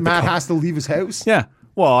hung out at Matt has to leave his house. Yeah.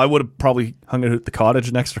 Well, I would have probably hung out at the cottage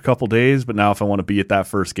an extra couple days, but now if I want to be at that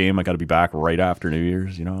first game, I got to be back right after New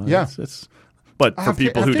Year's. Yeah. But for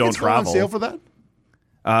people who don't travel, on sale for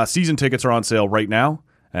that? Season tickets are on sale right now,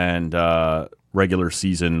 and regular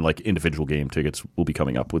season, like individual game tickets, will be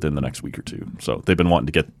coming up within the next week or two. So they've been wanting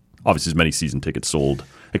to get obviously as many season tickets sold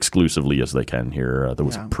exclusively as they can here. There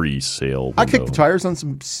was a pre-sale window. I kicked the tires on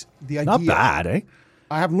the idea. Not bad, eh?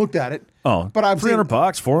 I haven't looked at it. Oh, but I'm $300,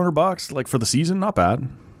 $400, like for the season, not bad.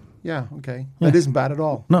 Yeah, okay. Yeah. That isn't bad at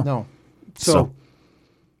all. No. So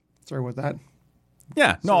sorry about that.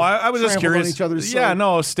 Yeah, no, I was just curious. On each other's yeah, side.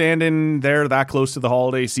 no, standing there that close to the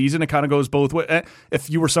holiday season, it kind of goes both ways. If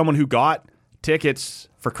you were someone who got tickets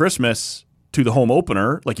for Christmas to the home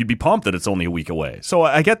opener, like you'd be pumped that it's only a week away. So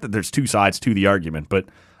I get that there's two sides to the argument, but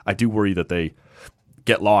I do worry that they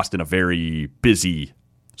get lost in a very busy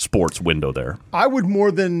sports window there. I would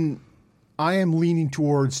more than I am leaning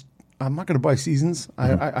towards, I'm not going to buy seasons.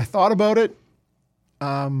 I thought about it.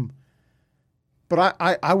 But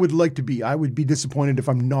I would like to be. I would be disappointed if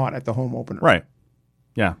I'm not at the home opener. Right.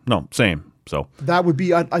 Yeah. No, same. So that would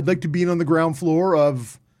be, I'd like to be in on the ground floor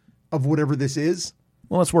of whatever this is.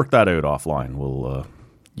 Well, let's work that out offline. We'll,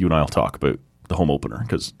 you and I will talk about the home opener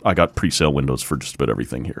because I got pre-sale windows for just about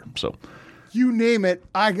everything here. So you name it,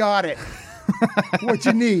 I got it. What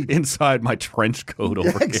you need inside my trench coat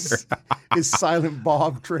over here is Silent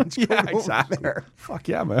Bob trench coat exactly. over there. Fuck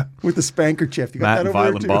yeah, man! With the spanker chip, you got Matt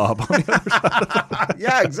that and over Violent there too. Bob on the other side.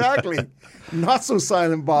 Yeah, exactly. Not so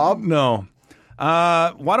Silent Bob. No.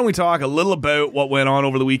 Why don't we talk a little about what went on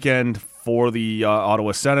over the weekend for the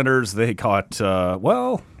Ottawa Senators? They got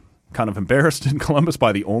kind of embarrassed in Columbus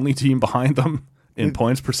by the only team behind them in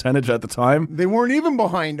points percentage at the time. They weren't even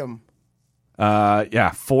behind them.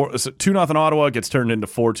 2-0 Ottawa gets turned into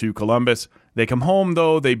 4-2 Columbus. They come home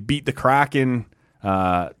though. They beat the Kraken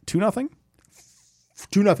 2-0.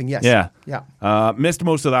 2-0. Yes. Yeah. Missed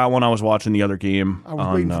most of that one. I was watching the other game. I was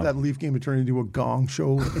waiting for that Leaf game to turn into a gong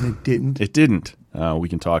show, and it didn't. It didn't. We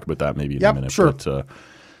can talk about that maybe in a minute. Sure. But,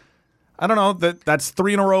 I don't know. That's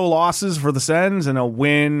 3 in a row losses for the Sens and a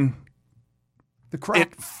win.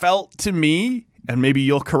 It felt to me, and maybe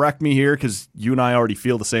you'll correct me here because you and I already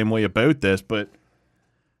feel the same way about this, but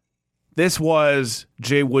this was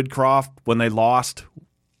Jay Woodcroft when they lost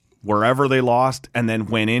wherever they lost and then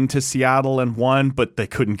went into Seattle and won, but they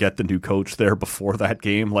couldn't get the new coach there before that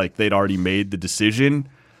game. Like they'd already made the decision.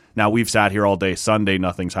 Now we've sat here all day Sunday.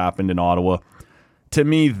 Nothing's happened in Ottawa. To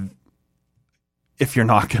me, if you're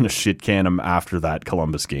not going to shit can them after that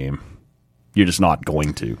Columbus game, you're just not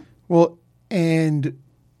going to. Well, and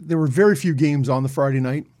there were very few games on the Friday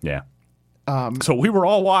night. Yeah. So we were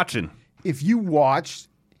all watching. If you watched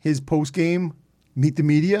his post-game Meet the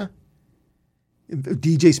Media,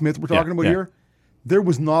 DJ Smith we're talking about here, there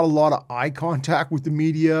was not a lot of eye contact with the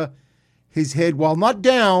media. His head, while not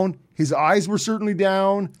down, his eyes were certainly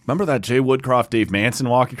down. Remember that Jay Woodcroft, Dave Manson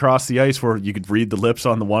walk across the ice where you could read the lips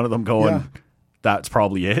on the one of them going, that's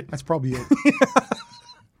probably it? That's probably it.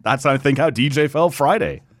 That's, I think, how DJ felt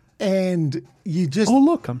Friday. And you just... Oh,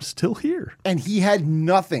 look, I'm still here. And he had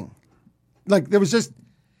nothing. Like, there was just...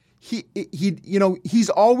 He's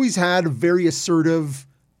always had very assertive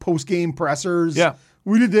post-game pressers. Yeah.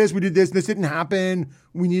 We did this, this didn't happen,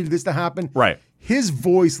 we needed this to happen. Right. His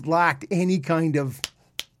voice lacked any kind of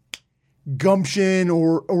gumption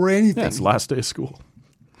or anything. Yeah, it's the last day of school.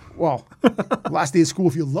 Well, last day of school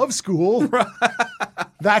if you love school.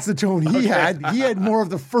 That's the tone he had. He had more of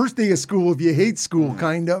the first day of school if you hate school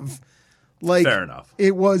kind of. Like, fair enough. He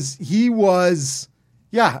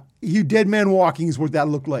dead man walking is what that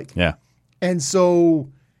looked like. Yeah. And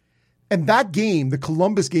that game, the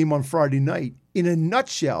Columbus game on Friday night, in a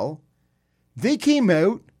nutshell, they came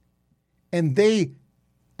out and they,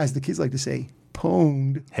 as the kids like to say,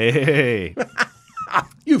 pwned. Hey,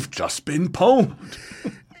 you've just been pwned.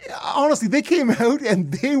 Honestly, they came out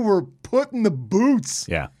and they were putting the boots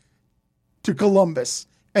to Columbus.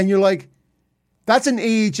 And you're like, that's an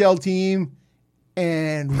AHL team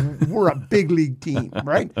and we're a big league team,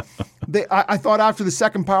 right? I thought after the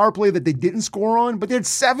second power play that they didn't score on, but they had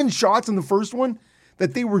 7 shots in the first one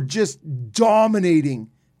that they were just dominating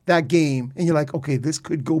that game. And you're like, okay, this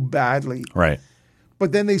could go badly. Right.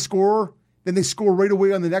 But then they score right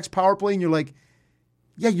away on the next power play and you're like,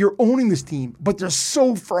 yeah, you're owning this team, but they're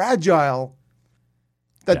so fragile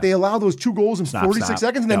that they allow those 2 goals in 46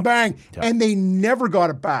 seconds and then bang, and they never got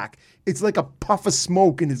it back. It's like a puff of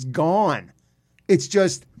smoke and it's gone. It's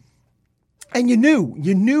just, and you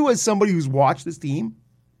knew as somebody who's watched this team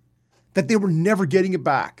that they were never getting it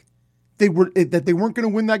back. That they weren't going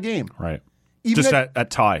to win that game. Right. Even just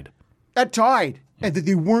at tied. At tied, and that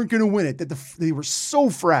they weren't going to win it. That they were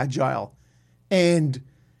so fragile, and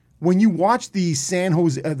when you watch the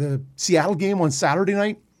the Seattle game on Saturday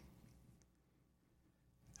night,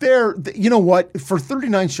 you know what? For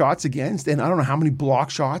 39 shots against, and I don't know how many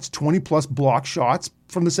block shots, 20 plus block shots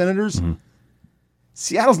from the Senators,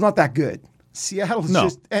 Seattle's not that good. Seattle's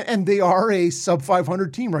just, and they are a sub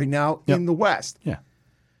 500 team right now in the West. Yeah.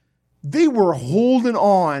 They were holding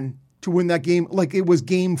on to win that game like it was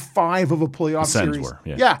game 5 of a playoff series.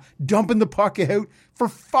 Dumping the puck out for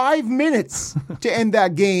 5 minutes to end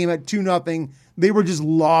that game at 2-0. They were just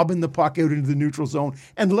lobbing the puck out into the neutral zone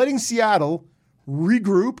and letting Seattle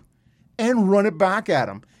regroup and run it back at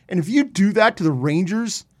them. And if you do that to the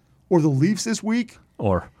Rangers or the Leafs this week,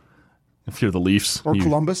 or if you're the Leafs or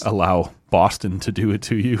Columbus, allow Boston to do it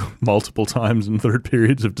to you multiple times in third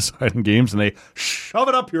periods of deciding games and they shove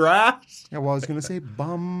it up your ass. Yeah, well, I was going to say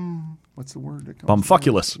what's the word?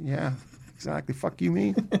 Bumfuculous. Yeah. exactly. Fuck you,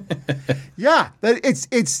 me. Yeah, that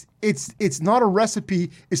it's not a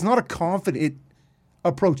recipe. It's not a confident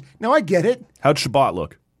approach. Now I get it. How'd Shabbat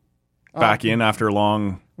look? Back in after a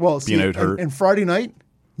long being out hurt. And Friday night,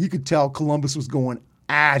 you could tell Columbus was going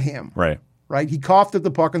at him. Right. He coughed at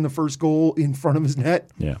the puck on the first goal in front of his net.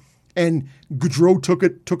 Yeah. And Gaudreau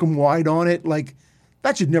took him wide on it. Like,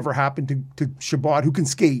 that should never happen to Shabbat, who can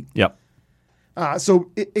skate. Yep.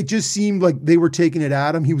 So it just seemed like they were taking it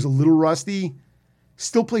at him. He was a little rusty.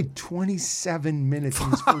 Still played 27 minutes in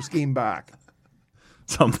his first game back.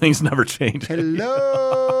 Some things never change.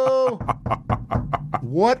 Hello?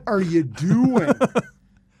 What are you doing?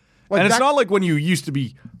 And it's not like when you used to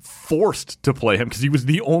be forced to play him because he was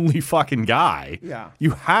the only fucking guy. Yeah.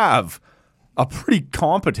 You have a pretty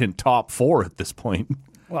competent top four at this point.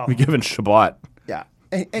 Well, we're giving Shabbat. Yeah.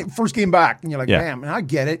 And first game back, and you're like, Yeah. damn, and I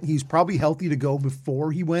get it. He's probably healthy to go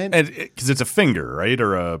before he went. Because it's a finger, right?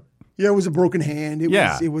 Or a... Yeah, it was a broken hand.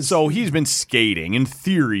 It was so he's been skating. In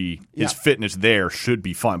theory, his fitness there should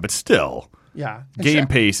be fine. But still, yeah, game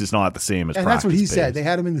pace is not the same as and practice that's what he pace. said. They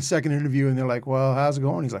had him in the second interview, and they're like, well, how's it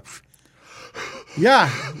going? He's like,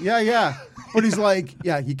 yeah. But he's like,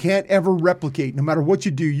 yeah, you can't ever replicate. No matter what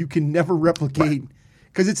you do, you can never replicate.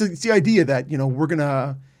 Because it's the idea that,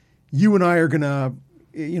 you and I are going to,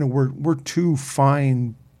 we're two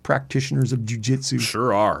fine practitioners of jiu-jitsu.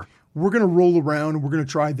 Sure are. We're going to roll around and we're going to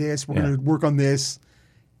try this. We're going to work on this.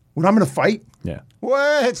 When I'm going to fight,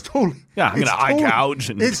 well, it's totally. Yeah, I'm going to eye gouge.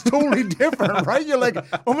 It's totally different, right? You're like,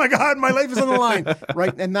 oh my God, my life is on the line,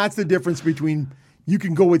 right? And that's the difference between you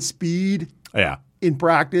can go at speed in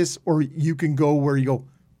practice or you can go where you go,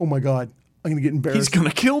 oh my God, I'm going to get embarrassed. He's going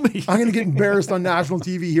to kill me. I'm going to get embarrassed on national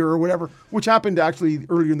TV here or whatever, which happened actually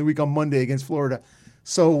earlier in the week on Monday against Florida.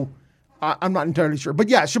 So I'm not entirely sure. But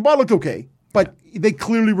yeah, Shabbat looked okay. But they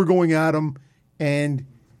clearly were going at him and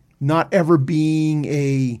not ever being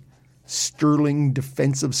a sterling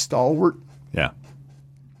defensive stalwart. Yeah.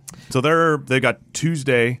 So they got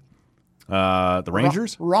Tuesday, the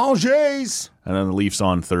Rangers. Rangers. And then the Leafs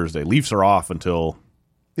on Thursday. Leafs are off until...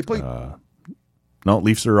 They play...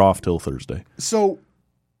 Leafs are off till Thursday. So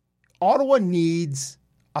Ottawa needs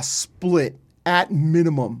a split at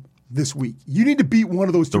minimum this week. You need to beat one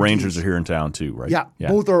of those two The Rangers teams. are here in town too, right? Yeah.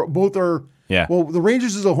 Both are. Yeah. Well, the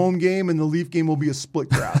Rangers is a home game, and the Leaf game will be a split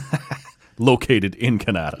crowd. Located in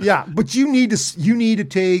Canada. Yeah, but you need to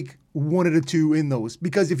take one of the two in those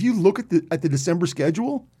because if you look at the December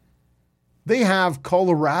schedule, they have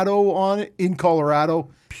Colorado in Colorado.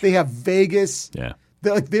 They have Vegas. Yeah.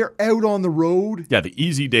 They're out on the road. Yeah, the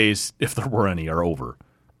easy days, if there were any, are over.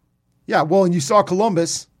 Yeah, well, and you saw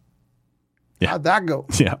Columbus. Yeah. How'd that go?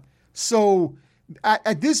 Yeah. So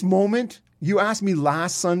at this moment, you asked me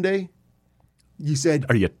last Sunday. You said,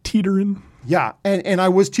 "Are you teetering?" Yeah, and I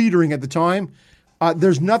was teetering at the time.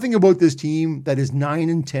 There's nothing about this team that is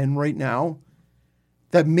 9-10 right now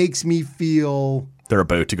that makes me feel they're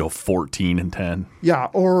about to go 14-10. Yeah,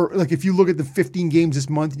 or like if you look at the 15 games this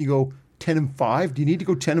month and you go 10-5, do you need to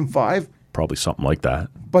go 10-5? Probably something like that.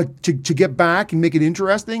 But to get back and make it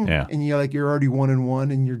interesting, and you're already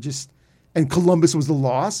 1-1, and you're just and Columbus was the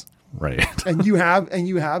loss, right? and you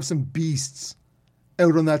have some beasts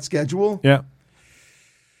out on that schedule, yeah.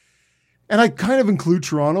 And I kind of include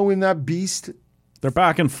Toronto in that beast. They're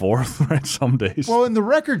back and forth, right? Some days. Well, and the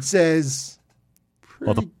record says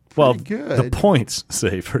pretty good. The points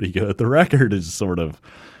say pretty good. The record is sort of,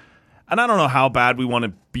 and I don't know how bad we want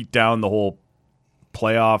to beat down the whole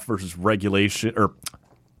playoff versus regulation or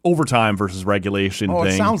overtime versus regulation thing.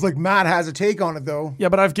 It sounds like Matt has a take on it, though. Yeah,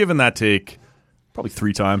 but I've given that take probably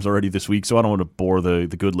 3 times already this week, so I don't want to bore the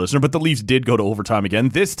good listener. But the Leafs did go to overtime again.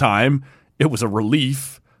 This time, it was a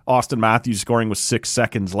relief. Austin Matthews scoring with 6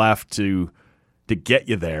 seconds left to get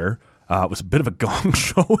you there. It was a bit of a gong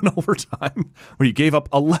show in overtime where you gave up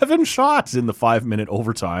 11 shots in the 5-minute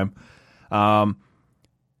overtime.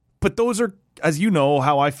 But those are, as you know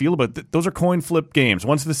how I feel about it, those are coin flip games.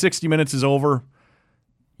 Once the 60 minutes is over,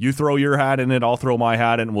 you throw your hat in it, I'll throw my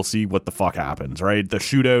hat in, and we'll see what the fuck happens, right? The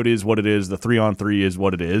shootout is what it is. The 3-on-3 is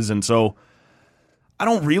what it is. And so I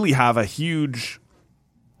don't really have a huge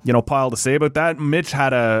pile to say about that. Mitch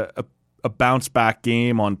had a bounce back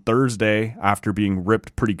game on Thursday after being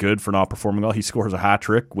ripped pretty good for not performing well. He scores a hat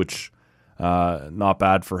trick, which not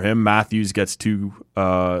bad for him. Matthews gets 2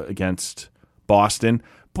 against Boston,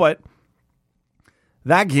 but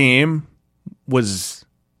that game was,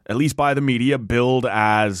 at least by the media, billed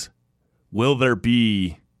as, will there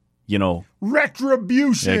be,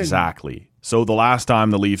 retribution? Exactly. So the last time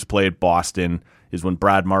the Leafs played Boston is when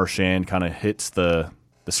Brad Marchand kind of hits the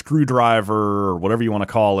screwdriver or whatever you want to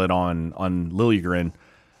call it on Liljegren.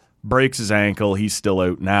 breaks his ankle. He's still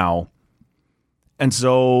out now. And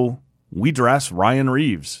so we dress Ryan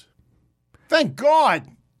Reeves. Thank God.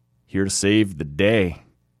 Here to save the day.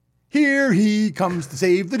 Here he comes to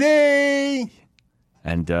save the day.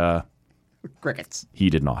 And Crickets. he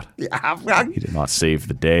did not. Yeah. He did not save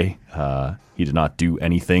the day. He did not do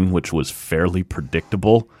anything, which was fairly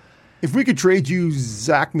predictable. If we could trade you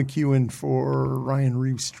Zach McEwen for Ryan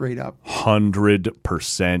Reeves straight up.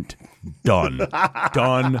 100% done.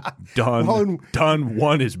 Done.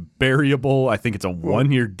 One is variable. I think it's a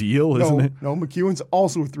 1-year deal, isn't it? No, McEwen's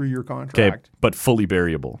also a 3-year contract. Okay, but fully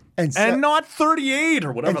variable. And not 38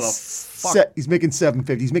 or whatever the fuck. He's making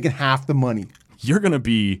 $750. He's making half the money. You're going to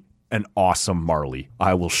be an awesome Marley.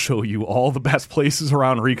 I will show you all the best places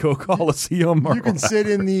around Ricoh Coliseum. You can sit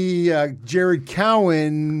in the Jared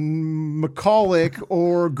Cowan, McCulloch,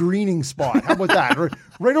 or Greening spot. How about that?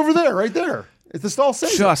 Right over there, right there. It's the stall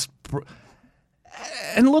safe.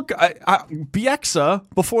 And look, Bieksa,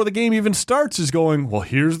 before the game even starts, is going, well,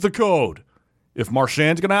 here's the code. If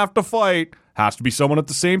Marchand's going to have to fight, has to be someone at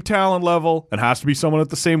the same talent level, and has to be someone at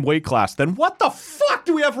the same weight class. Then what the fuck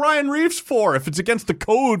do we have Ryan Reeves for if it's against the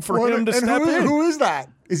code for him to step in? Who is that?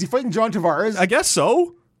 Is he fighting John Tavares? I guess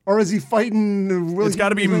so. Or is he fighting... It's got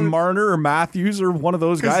to be Marner or Matthews or one of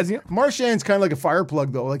those guys. Yeah. Marchand's kind of like a fire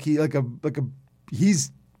plug, though.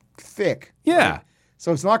 He's thick. Yeah. Right?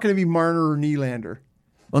 So it's not going to be Marner or Nylander.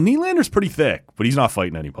 Well, Nylander's pretty thick, but he's not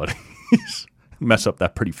fighting anybody. Mess up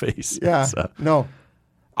that pretty face. Yeah. No.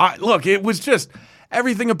 Look, it was just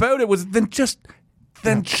everything about it was just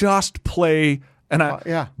play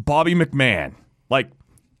and Bobby McMahon, like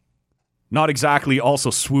not exactly also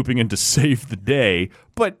swooping in to save the day,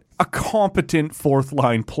 but a competent fourth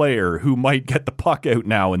line player who might get the puck out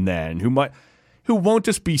now and then, who won't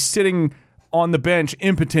just be sitting on the bench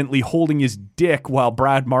impotently holding his dick while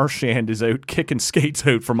Brad Marchand is out kicking skates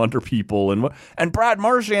out from under people and Brad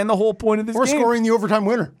Marchand, the whole point of this game, scoring the overtime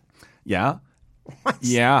winner. Yeah. What?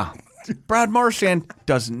 Yeah. Brad Marchand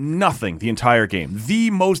does nothing the entire game. The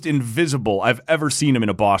most invisible I've ever seen him in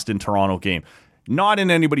a Boston-Toronto game. Not in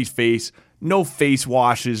anybody's face, no face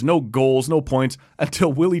washes, no goals, no points,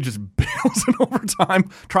 until Willie just bails in overtime,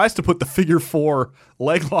 tries to put the figure 4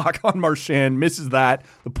 leg lock on Marchand, misses that.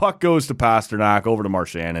 The puck goes to Pasternak, over to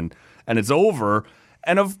Marchand, and it's over.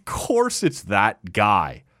 And of course it's that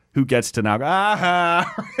guy who gets to now go,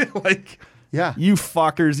 yeah, you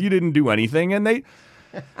fuckers, you didn't do anything. And they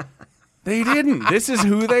didn't. This is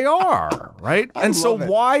who they are, right? And so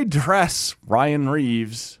why dress Ryan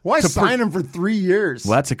Reeves? Why sign him for 3 years?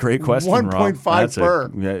 Well, that's a great question, 1.5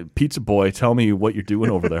 per. Pizza boy, tell me what you're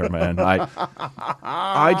doing over there, man.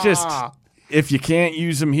 I just, if you can't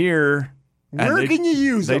use him here. Where can you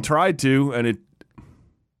use him? They tried to, and it,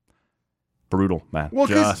 brutal, man. Well,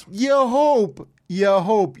 because you hope.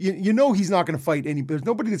 You know he's not going to fight there's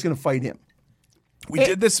nobody that's going to fight him. We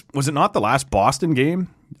did this, was it not the last Boston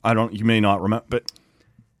game? You may not remember, but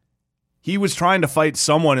he was trying to fight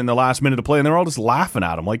someone in the last minute of play, and they were all just laughing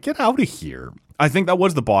at him, like, get out of here. I think that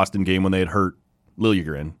was the Boston game when they had hurt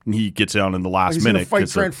Liljegren, and he gets down in the last minute. He's going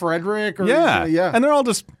to fight Trent Frederick? Or yeah. And they're all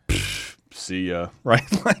just, see ya,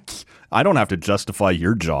 right? Like, I don't have to justify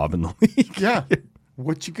your job in the league. Yeah.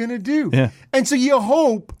 What you going to do? Yeah. And so you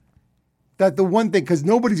hope that the one thing, because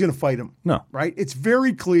nobody's going to fight him. No. Right? It's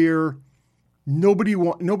very clear nobody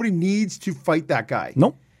needs to fight that guy.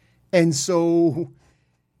 Nope. And so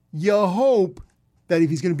you hope that if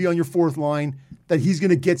he's going to be on your fourth line, that he's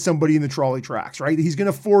going to get somebody in the trolley tracks, right? He's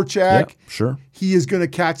going to forecheck. Yeah, sure. He is going to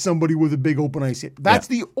catch somebody with a big open ice hit. That's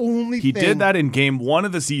the only thing. He did that in game 1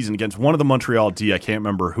 of the season against one of the Montreal D. I can't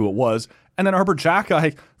remember who it was. And then Arbor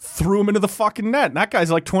Jacki threw him into the fucking net. And that guy's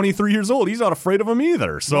like 23 years old. He's not afraid of him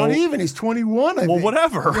either. So not even. He's 21, I think.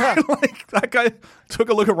 Whatever. Yeah. Like, that guy took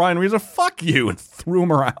a look at Ryan Reeves and fuck you and threw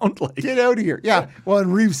him around. Like, get out of here. Yeah. Well,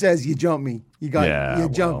 and Reeves says, you jumped me. You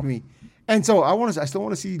jumped me. And so I still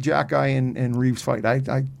want to see Jacki and Reeves fight.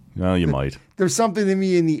 Well, you might. There's something in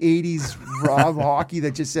me in the 80s Rob hockey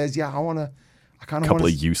that just says, yeah, I kind of want to. Couple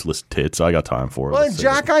of useless tits. I got time for it. Well, and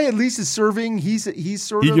Jacki at least is serving. He's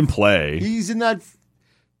sort of. He can play. He's in that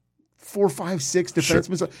 4, 5, 6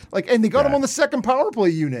 defenseman. Sure. And they got him on the second power play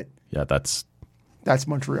unit. Yeah, that's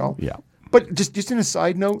Montreal. Yeah. But just in a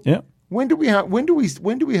side note. Yeah. When do we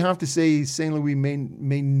have to say St. Louis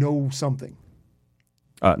may know something?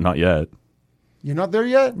 Not yet. You're not there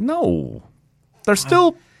yet? No. They're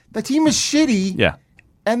still. The team is shitty. Yeah.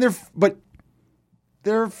 And they're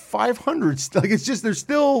 500. Like, it's just, they're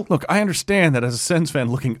still. Look, I understand that as a Sens fan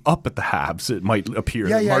looking up at the Habs, it might appear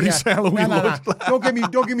that Marty St. Louis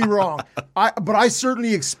looked. Don't get me wrong. But I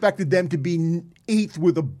certainly expected them to be 8th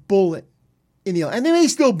with a bullet. in the and they may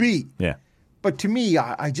still be. Yeah. But to me,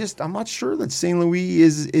 I'm not sure that St. Louis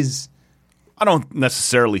is. I don't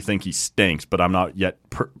necessarily think he stinks, but I'm not yet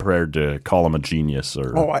prepared to call him a genius.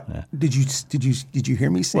 Or did you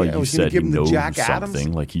hear me say? Well, I you was going said to give he him the knows Jack something,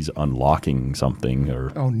 Adams. like he's unlocking something,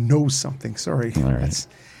 or knows something. Sorry, all right.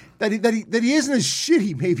 That he isn't as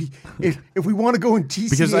shitty. Maybe if we want to go in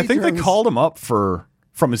TCA because I think terms, they called him up from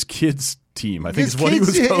his kids' team. I think is what he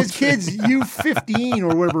was coaching. His kids U15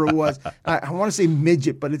 or whatever it was. I want to say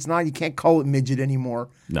midget, but it's not. You can't call it midget anymore.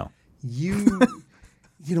 No,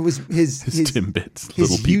 You know, his Timbits,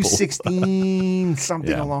 his little people. U16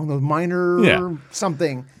 something along those minor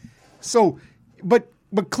something. So, but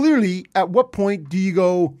clearly, at what point do you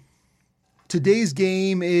go? Today's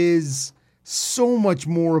game is so much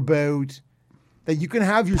more about that you can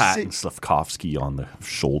have your patting Slavkovsky on the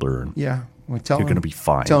shoulder. And well, tell you're him, going to be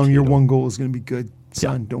fine. Tell him your one goal is going to be good,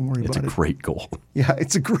 son. Don't worry about it. It's a great goal. Yeah,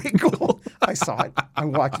 it's a great goal. I saw it. I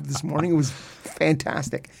watched it this morning. It was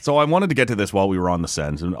fantastic. So I wanted to get to this while we were on the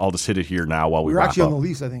Sens, and I'll just hit it here now while we were wrap actually up. on the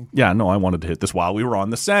Leafs, I think. Yeah, no, I wanted to hit this while we were on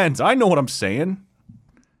the Sens. I know what I'm saying.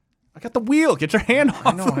 I got the wheel. Get your hand off.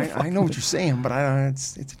 I know what you're saying, but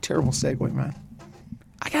it's a terrible segue, man.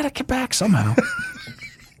 I got to get back somehow.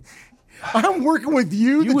 I'm working with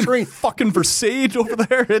you. You the and train fucking Versage over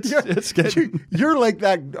there. It's getting... You're like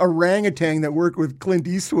that orangutan that worked with Clint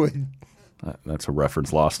Eastwood. That's a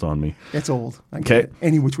reference lost on me. It's old. Okay.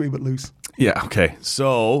 Any which way but loose. Yeah, okay.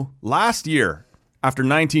 So last year, after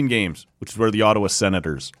 19 games, which is where the Ottawa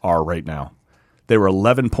Senators are right now, they were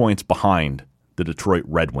 11 points behind the Detroit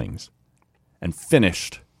Red Wings and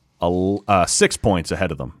finished 6 points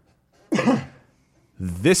ahead of them.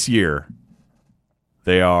 This year,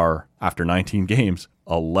 they are, after 19 games,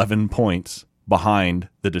 11 points behind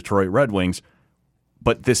the Detroit Red Wings,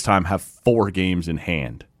 but this time have 4 games in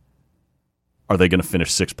hand. Are they going to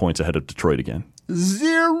finish 6 points ahead of Detroit again?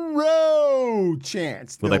 0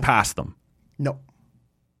 chance. Will they pass them? No.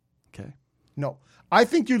 Okay. No. I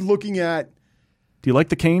think you're looking at... Do you like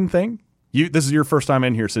the Kane thing? This is your first time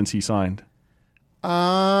in here since he signed.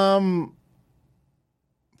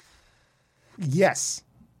 Yes.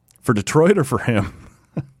 For Detroit or for him?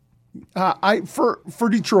 For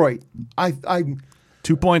Detroit, I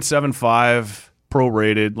 2.75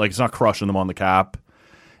 prorated. Like, it's not crushing them on the cap.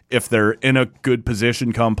 If they're in a good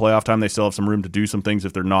position come playoff time, they still have some room to do some things.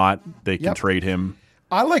 If they're not, they can trade him.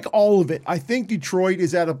 I like all of it. I think Detroit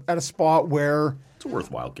is at a spot where it's a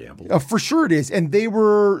worthwhile gamble. For sure it is. And they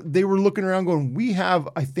were looking around going, we have,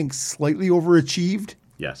 I think, slightly overachieved.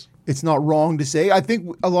 Yes. It's not wrong to say. I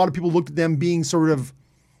think a lot of people looked at them being sort of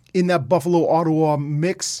in that Buffalo-Ottawa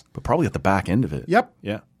mix. But probably at the back end of it. Yep.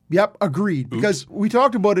 Yeah. Yep, agreed. Oops. Because we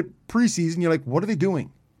talked about it preseason. You're like, what are they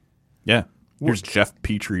doing? Yeah. Here's Jeff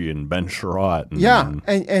Petrie and Ben Sherratt. And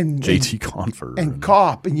and JT Confer. And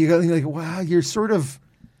Kopp. And you're like, wow, you're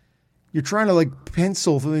trying to like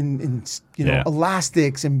pencil and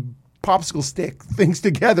elastics and popsicle stick things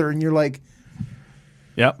together. And you're like,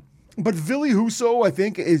 yep. But Ville Husso, I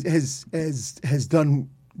think, has done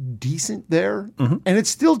decent there. Mm-hmm. And it's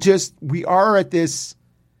still just, we are at this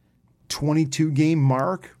 22-game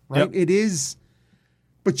mark, right? Yep. It is,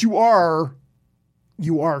 but you are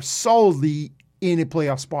solidly in a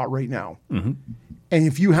playoff spot right now. Mm-hmm. And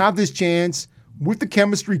if you have this chance with the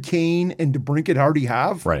chemistry Kane and DeBrincat already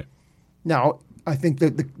have, right now, I think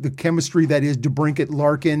that the chemistry that is DeBrincat,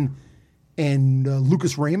 Larkin, and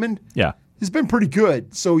Lucas Raymond, has been pretty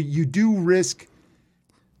good. So you do risk.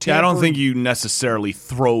 Yeah, I don't think you necessarily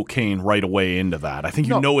throw Kane right away into that. I think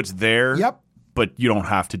you know it's there. Yep. But you don't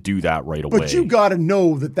have to do that right away. But you got to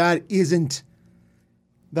know that isn't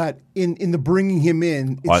that in the bringing him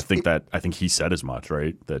in. Well, I think he said as much,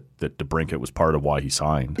 right? That DeBrincat was part of why he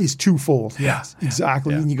signed. Is twofold. Yes,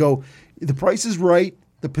 exactly. Yeah. And you go, the price is right,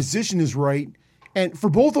 the position is right, and for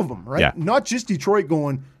both of them, right? Yeah. Not just Detroit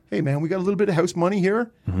going, hey man, we got a little bit of house money here,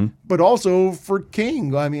 but also for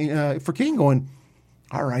King. I mean, for King going,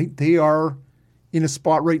 all right, they are in a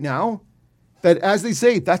spot right now that, as they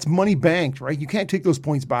say, that's money banked, right? You can't take those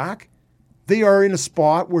points back. They are in a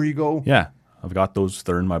spot where you go, yeah, I've got those.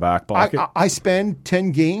 They're in my back pocket. I spend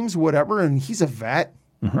 10 games, whatever, and he's a vet,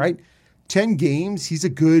 right? 10 games, he's a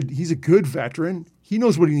good veteran. He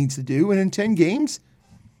knows what he needs to do, and in 10 games,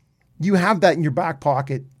 you have that in your back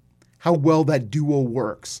pocket. How well that duo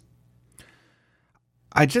works.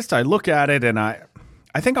 I look at it, and I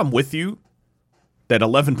think I'm with you that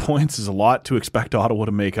 11 points is a lot to expect Ottawa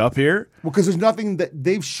to make up here. Well, because there's nothing that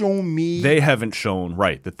they've shown me. They haven't shown,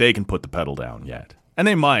 right, that they can put the pedal down yet. And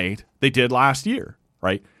they might. They did last year,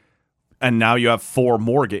 right? And now you have 4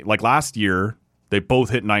 more games. Like last year, they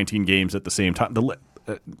both hit 19 games at the same time.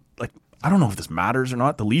 I don't know if this matters or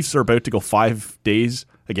not. The Leafs are about to go 5 days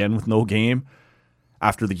again with no game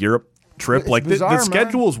after the Europe trip. It's like bizarre, the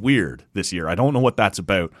schedule is weird this year. I don't know what that's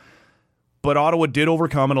about. But Ottawa did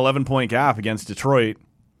overcome an 11-point gap against Detroit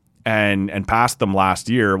and passed them last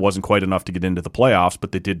year. It wasn't quite enough to get into the playoffs,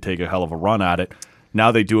 but they did take a hell of a run at it.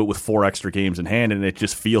 Now they do it with 4 extra games in hand, and it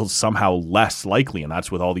just feels somehow less likely, and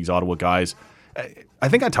that's with all these Ottawa guys. I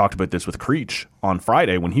think I talked about this with Creech on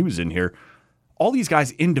Friday when he was in here. All these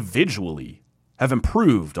guys individually have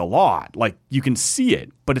improved a lot. Like, you can see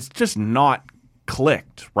it, but it's just not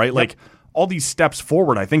clicked, right? Yep. Like, all these steps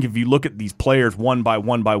forward, I think if you look at these players one by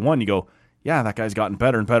one, you go, yeah, that guy's gotten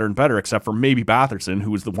better and better and better, except for maybe Batherson, who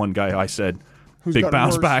was the one guy I said, big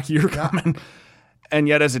bounce back year coming. And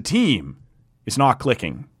yet as a team, it's not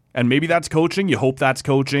clicking. And maybe that's coaching. You hope that's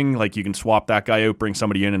coaching. Like, you can swap that guy out, bring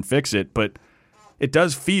somebody in and fix it. But it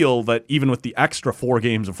does feel that even with the extra 4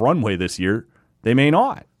 games of runway this year, they may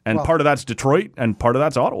not. And part of that's Detroit and part of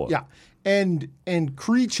that's Ottawa. Yeah. And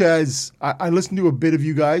Creech has, I listened to a bit of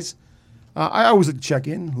you guys. I always like to check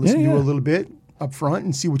in, listen to a little bit up front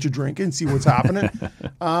and see what you're drinking, see what's happening.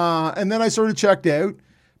 And then I sort of checked out.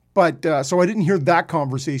 But so I didn't hear that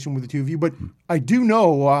conversation with the two of you. But I do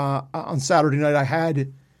know on Saturday night I had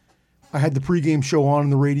the pregame show on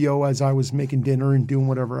the radio as I was making dinner and doing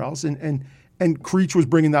whatever else. And Creech was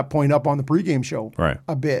bringing that point up on the pregame show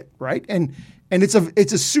a bit, right? And it's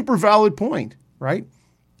a super valid point, right?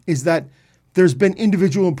 Is that there's been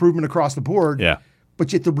individual improvement across the board,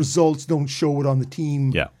 but yet the results don't show it on the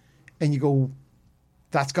team. Yeah. And you go,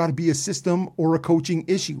 that's got to be a system or a coaching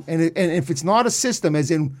issue. And if it's not a system, as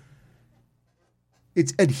in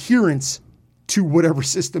it's adherence to whatever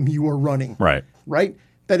system you are running. Right. Right?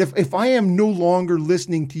 That if I am no longer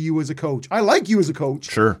listening to you as a coach, I like you as a coach,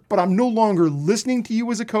 sure, but I'm no longer listening to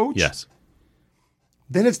you as a coach. Yes.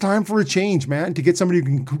 Then it's time for a change, man, to get somebody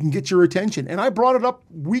who can get your attention. And I brought it up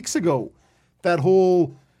weeks ago, that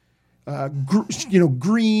whole,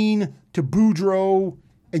 Green to Boudreau,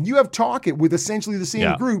 and you have Talkit with essentially the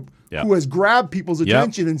same group who has grabbed people's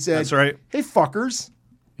attention and said, that's right. Hey, fuckers,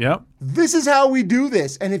 this is how we do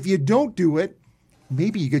this. And if you don't do it,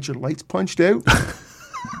 maybe you get your lights punched out.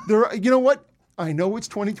 You know what? I know it's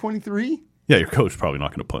 2023. Yeah, your coach probably not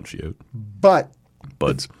going to punch you out. But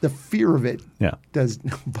Buds. The fear of it does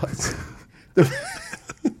buds. The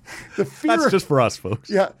fear That's just for us, folks.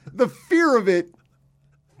 Yeah. The fear of it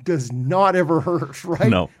does not ever hurt, right?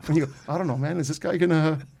 No. When you go, I don't know, man, is this guy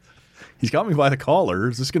gonna He's got me by the collar.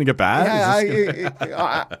 Is this gonna get bad?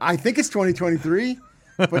 Yeah, I think it's 2023,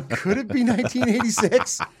 but could it be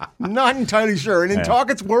 1986? Not entirely sure. And in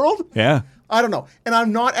Talkit's world, I don't know. And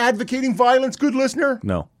I'm not advocating violence, good listener.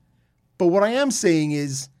 No. But what I am saying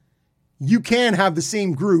is you can have the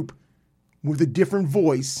same group with a different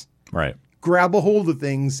voice. Right. Grab a hold of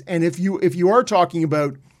things. And if you are talking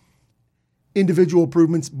about individual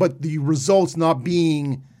improvements, but the results not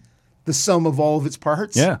being the sum of all of its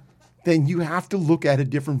parts, then you have to look at a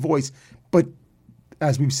different voice. But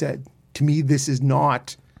as we've said, to me, this is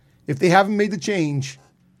not, if they haven't made the change,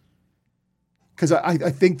 because I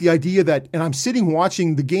think the idea that, and I'm sitting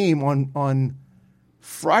watching the game on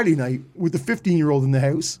Friday night with the 15-year-old in the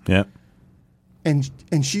house. Yeah. And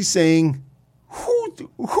she's saying,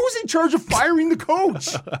 who's in charge of firing the coach?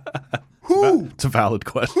 Who? It's a valid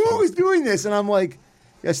question. Who is doing this? And I'm like,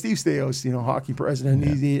 yeah, Steve Staios, hockey president,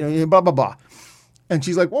 he's blah, blah, blah. And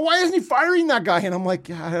she's like, well, why isn't he firing that guy? And I'm like,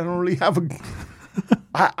 I don't really have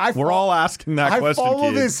a... We're all asking that question, I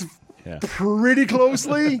follow this pretty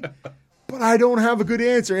closely, but I don't have a good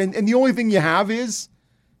answer. And the only thing you have is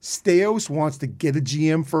Staios wants to get a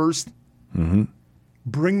GM first,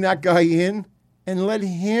 bring that guy in, and let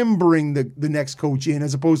him bring the next coach in,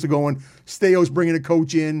 as opposed to going, Staios bringing a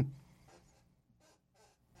coach in,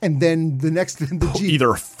 and then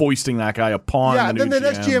either foisting that guy upon the new then the GM.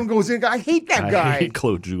 next GM goes in. I hate that guy. I hate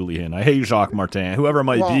Claude Julien. I hate Jacques Martin. Whoever it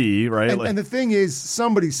might be, right? And the thing is,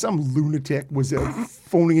 some lunatic was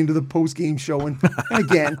phoning into the post-game show. And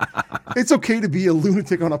again, it's okay to be a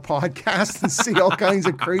lunatic on a podcast and say all kinds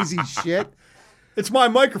of crazy shit. It's my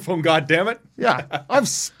microphone, goddammit. Yeah, I've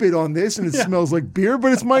spit on this and it smells like beer,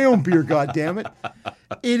 but it's my own beer, goddammit.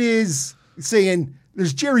 It is saying...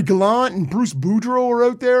 There's Jerry Gallant and Bruce Boudreau are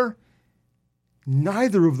out there.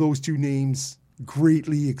 Neither of those two names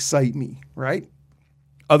greatly excite me, right?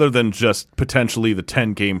 Other than just potentially the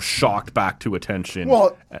 10-game shocked back to attention.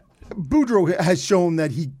 Well, Boudreau has shown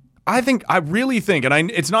that I really think, and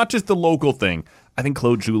it's not just the local thing. I think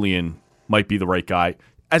Claude Julien might be the right guy,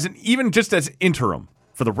 even just as interim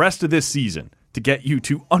for the rest of this season, to get you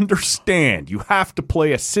to understand. You have to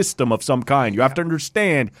play a system of some kind. You have to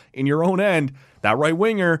understand in your own end that right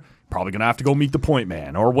winger probably going to have to go meet the point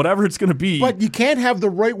man or whatever it's going to be. But you can't have the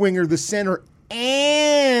right winger, the center,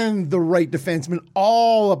 and the right defenseman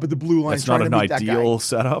all up at the blue line. That's not an ideal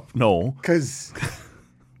setup. No. Because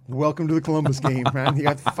welcome to the Columbus game, man. You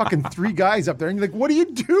got fucking 3 guys up there, and you're like, what are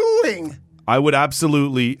you doing? I would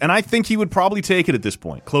absolutely, and I think he would probably take it at this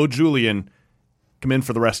point. Claude Julien, come in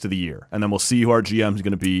for the rest of the year, and then we'll see who our GM is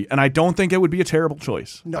going to be. And I don't think it would be a terrible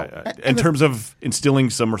choice. No. In terms of instilling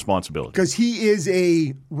some responsibility. Because he is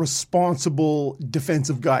a responsible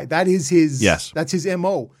defensive guy. That is his. Yes. That's his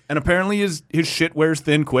MO. And apparently his shit wears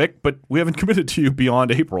thin quick, but we haven't committed to you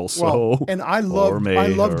beyond April. So, well, and I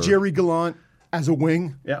love Jerry Gallant as a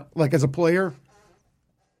wing, like as a player.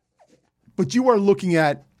 But you are looking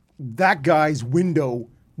at that guy's window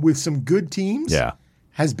with some good teams. Yeah.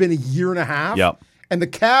 Has been a year and a half. Yep. And the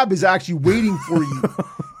cab is actually waiting for you.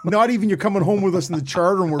 Not even you're coming home with us in the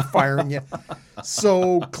charter and we're firing you.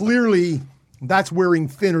 So clearly that's wearing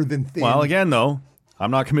thinner than thin. Well, again, though,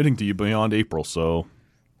 I'm not committing to you beyond April, so.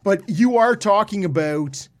 But you are talking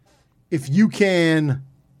about if you can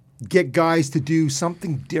get guys to do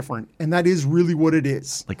something different, and that is really what it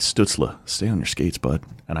is. Like Stützle, stay on your skates, bud.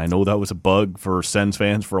 And I know that was a bug for Sens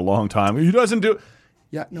fans for a long time. He doesn't do it.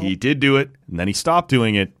 Yeah, no. He did do it, and then he stopped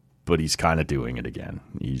doing it, but he's kind of doing it again.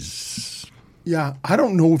 Yeah, I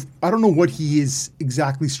don't know what he is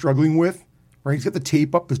exactly struggling with. Right, he's got the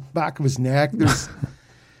tape up the back of his neck.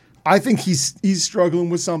 I think he's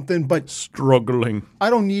struggling with something, but struggling.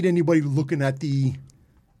 I don't need anybody looking at the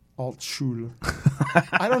Altschule.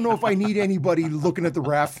 I don't know if I need anybody looking at the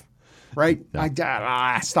ref. Right?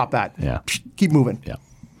 No. Stop that. Yeah. Keep moving. Yeah.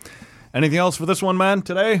 Anything else for this one, man,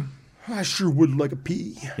 today? I sure would like a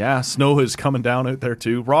pee. Yeah, snow is coming down out there,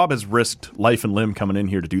 too. Rob has risked life and limb coming in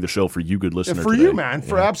here to do the show for you, good listener. For today. you, man.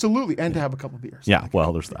 For absolutely. And to have a couple beers. Yeah,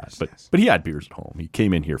 well, there's that. But he had beers at home. He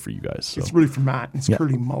came in here for you guys. So. It's really for Matt. It's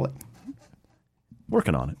curly mullet.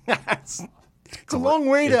 Working on it. It's a long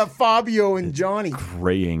way to Fabio and Johnny.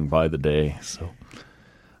 Graying by the day. So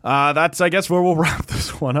that's, I guess, where we'll wrap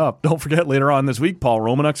this one up. Don't forget, later on this week, Paul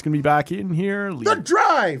Romanuk's going to be back in here. The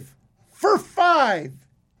drive for 5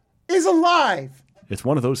 is alive. It's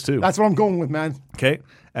one of those two. That's what I'm going with, man. Okay.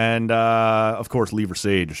 And, of course, Lever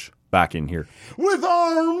Sage back in here. With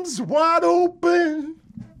arms wide open.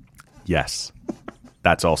 Yes.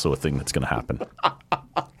 That's also a thing that's going to happen.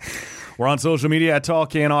 We're on social media at Tall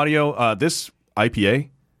Can Audio. This IPA,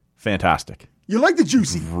 fantastic. You like the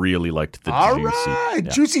juicy? Really liked the All juicy. right.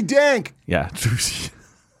 Yeah. Juicy Dank. Yeah, juicy.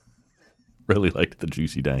 Really liked the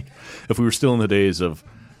juicy Dank. If we were still in the days of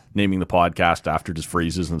naming the podcast after just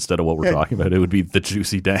phrases instead of what we're talking about, it would be the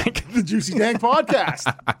Juicy Dank. The Juicy Dank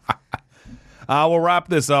podcast. We'll wrap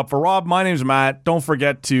this up. For Rob, my name's Matt. Don't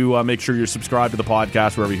forget to make sure you're subscribed to the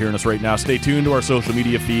podcast wherever you're hearing us right now. Stay tuned to our social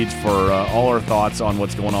media feeds for all our thoughts on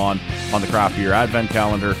what's going on the Craft Beer Advent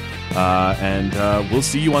calendar. And we'll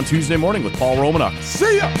see you on Tuesday morning with Paul Romanuk.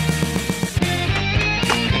 See ya!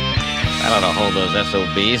 I don't know, hold those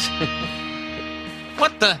SOBs.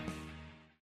 What the?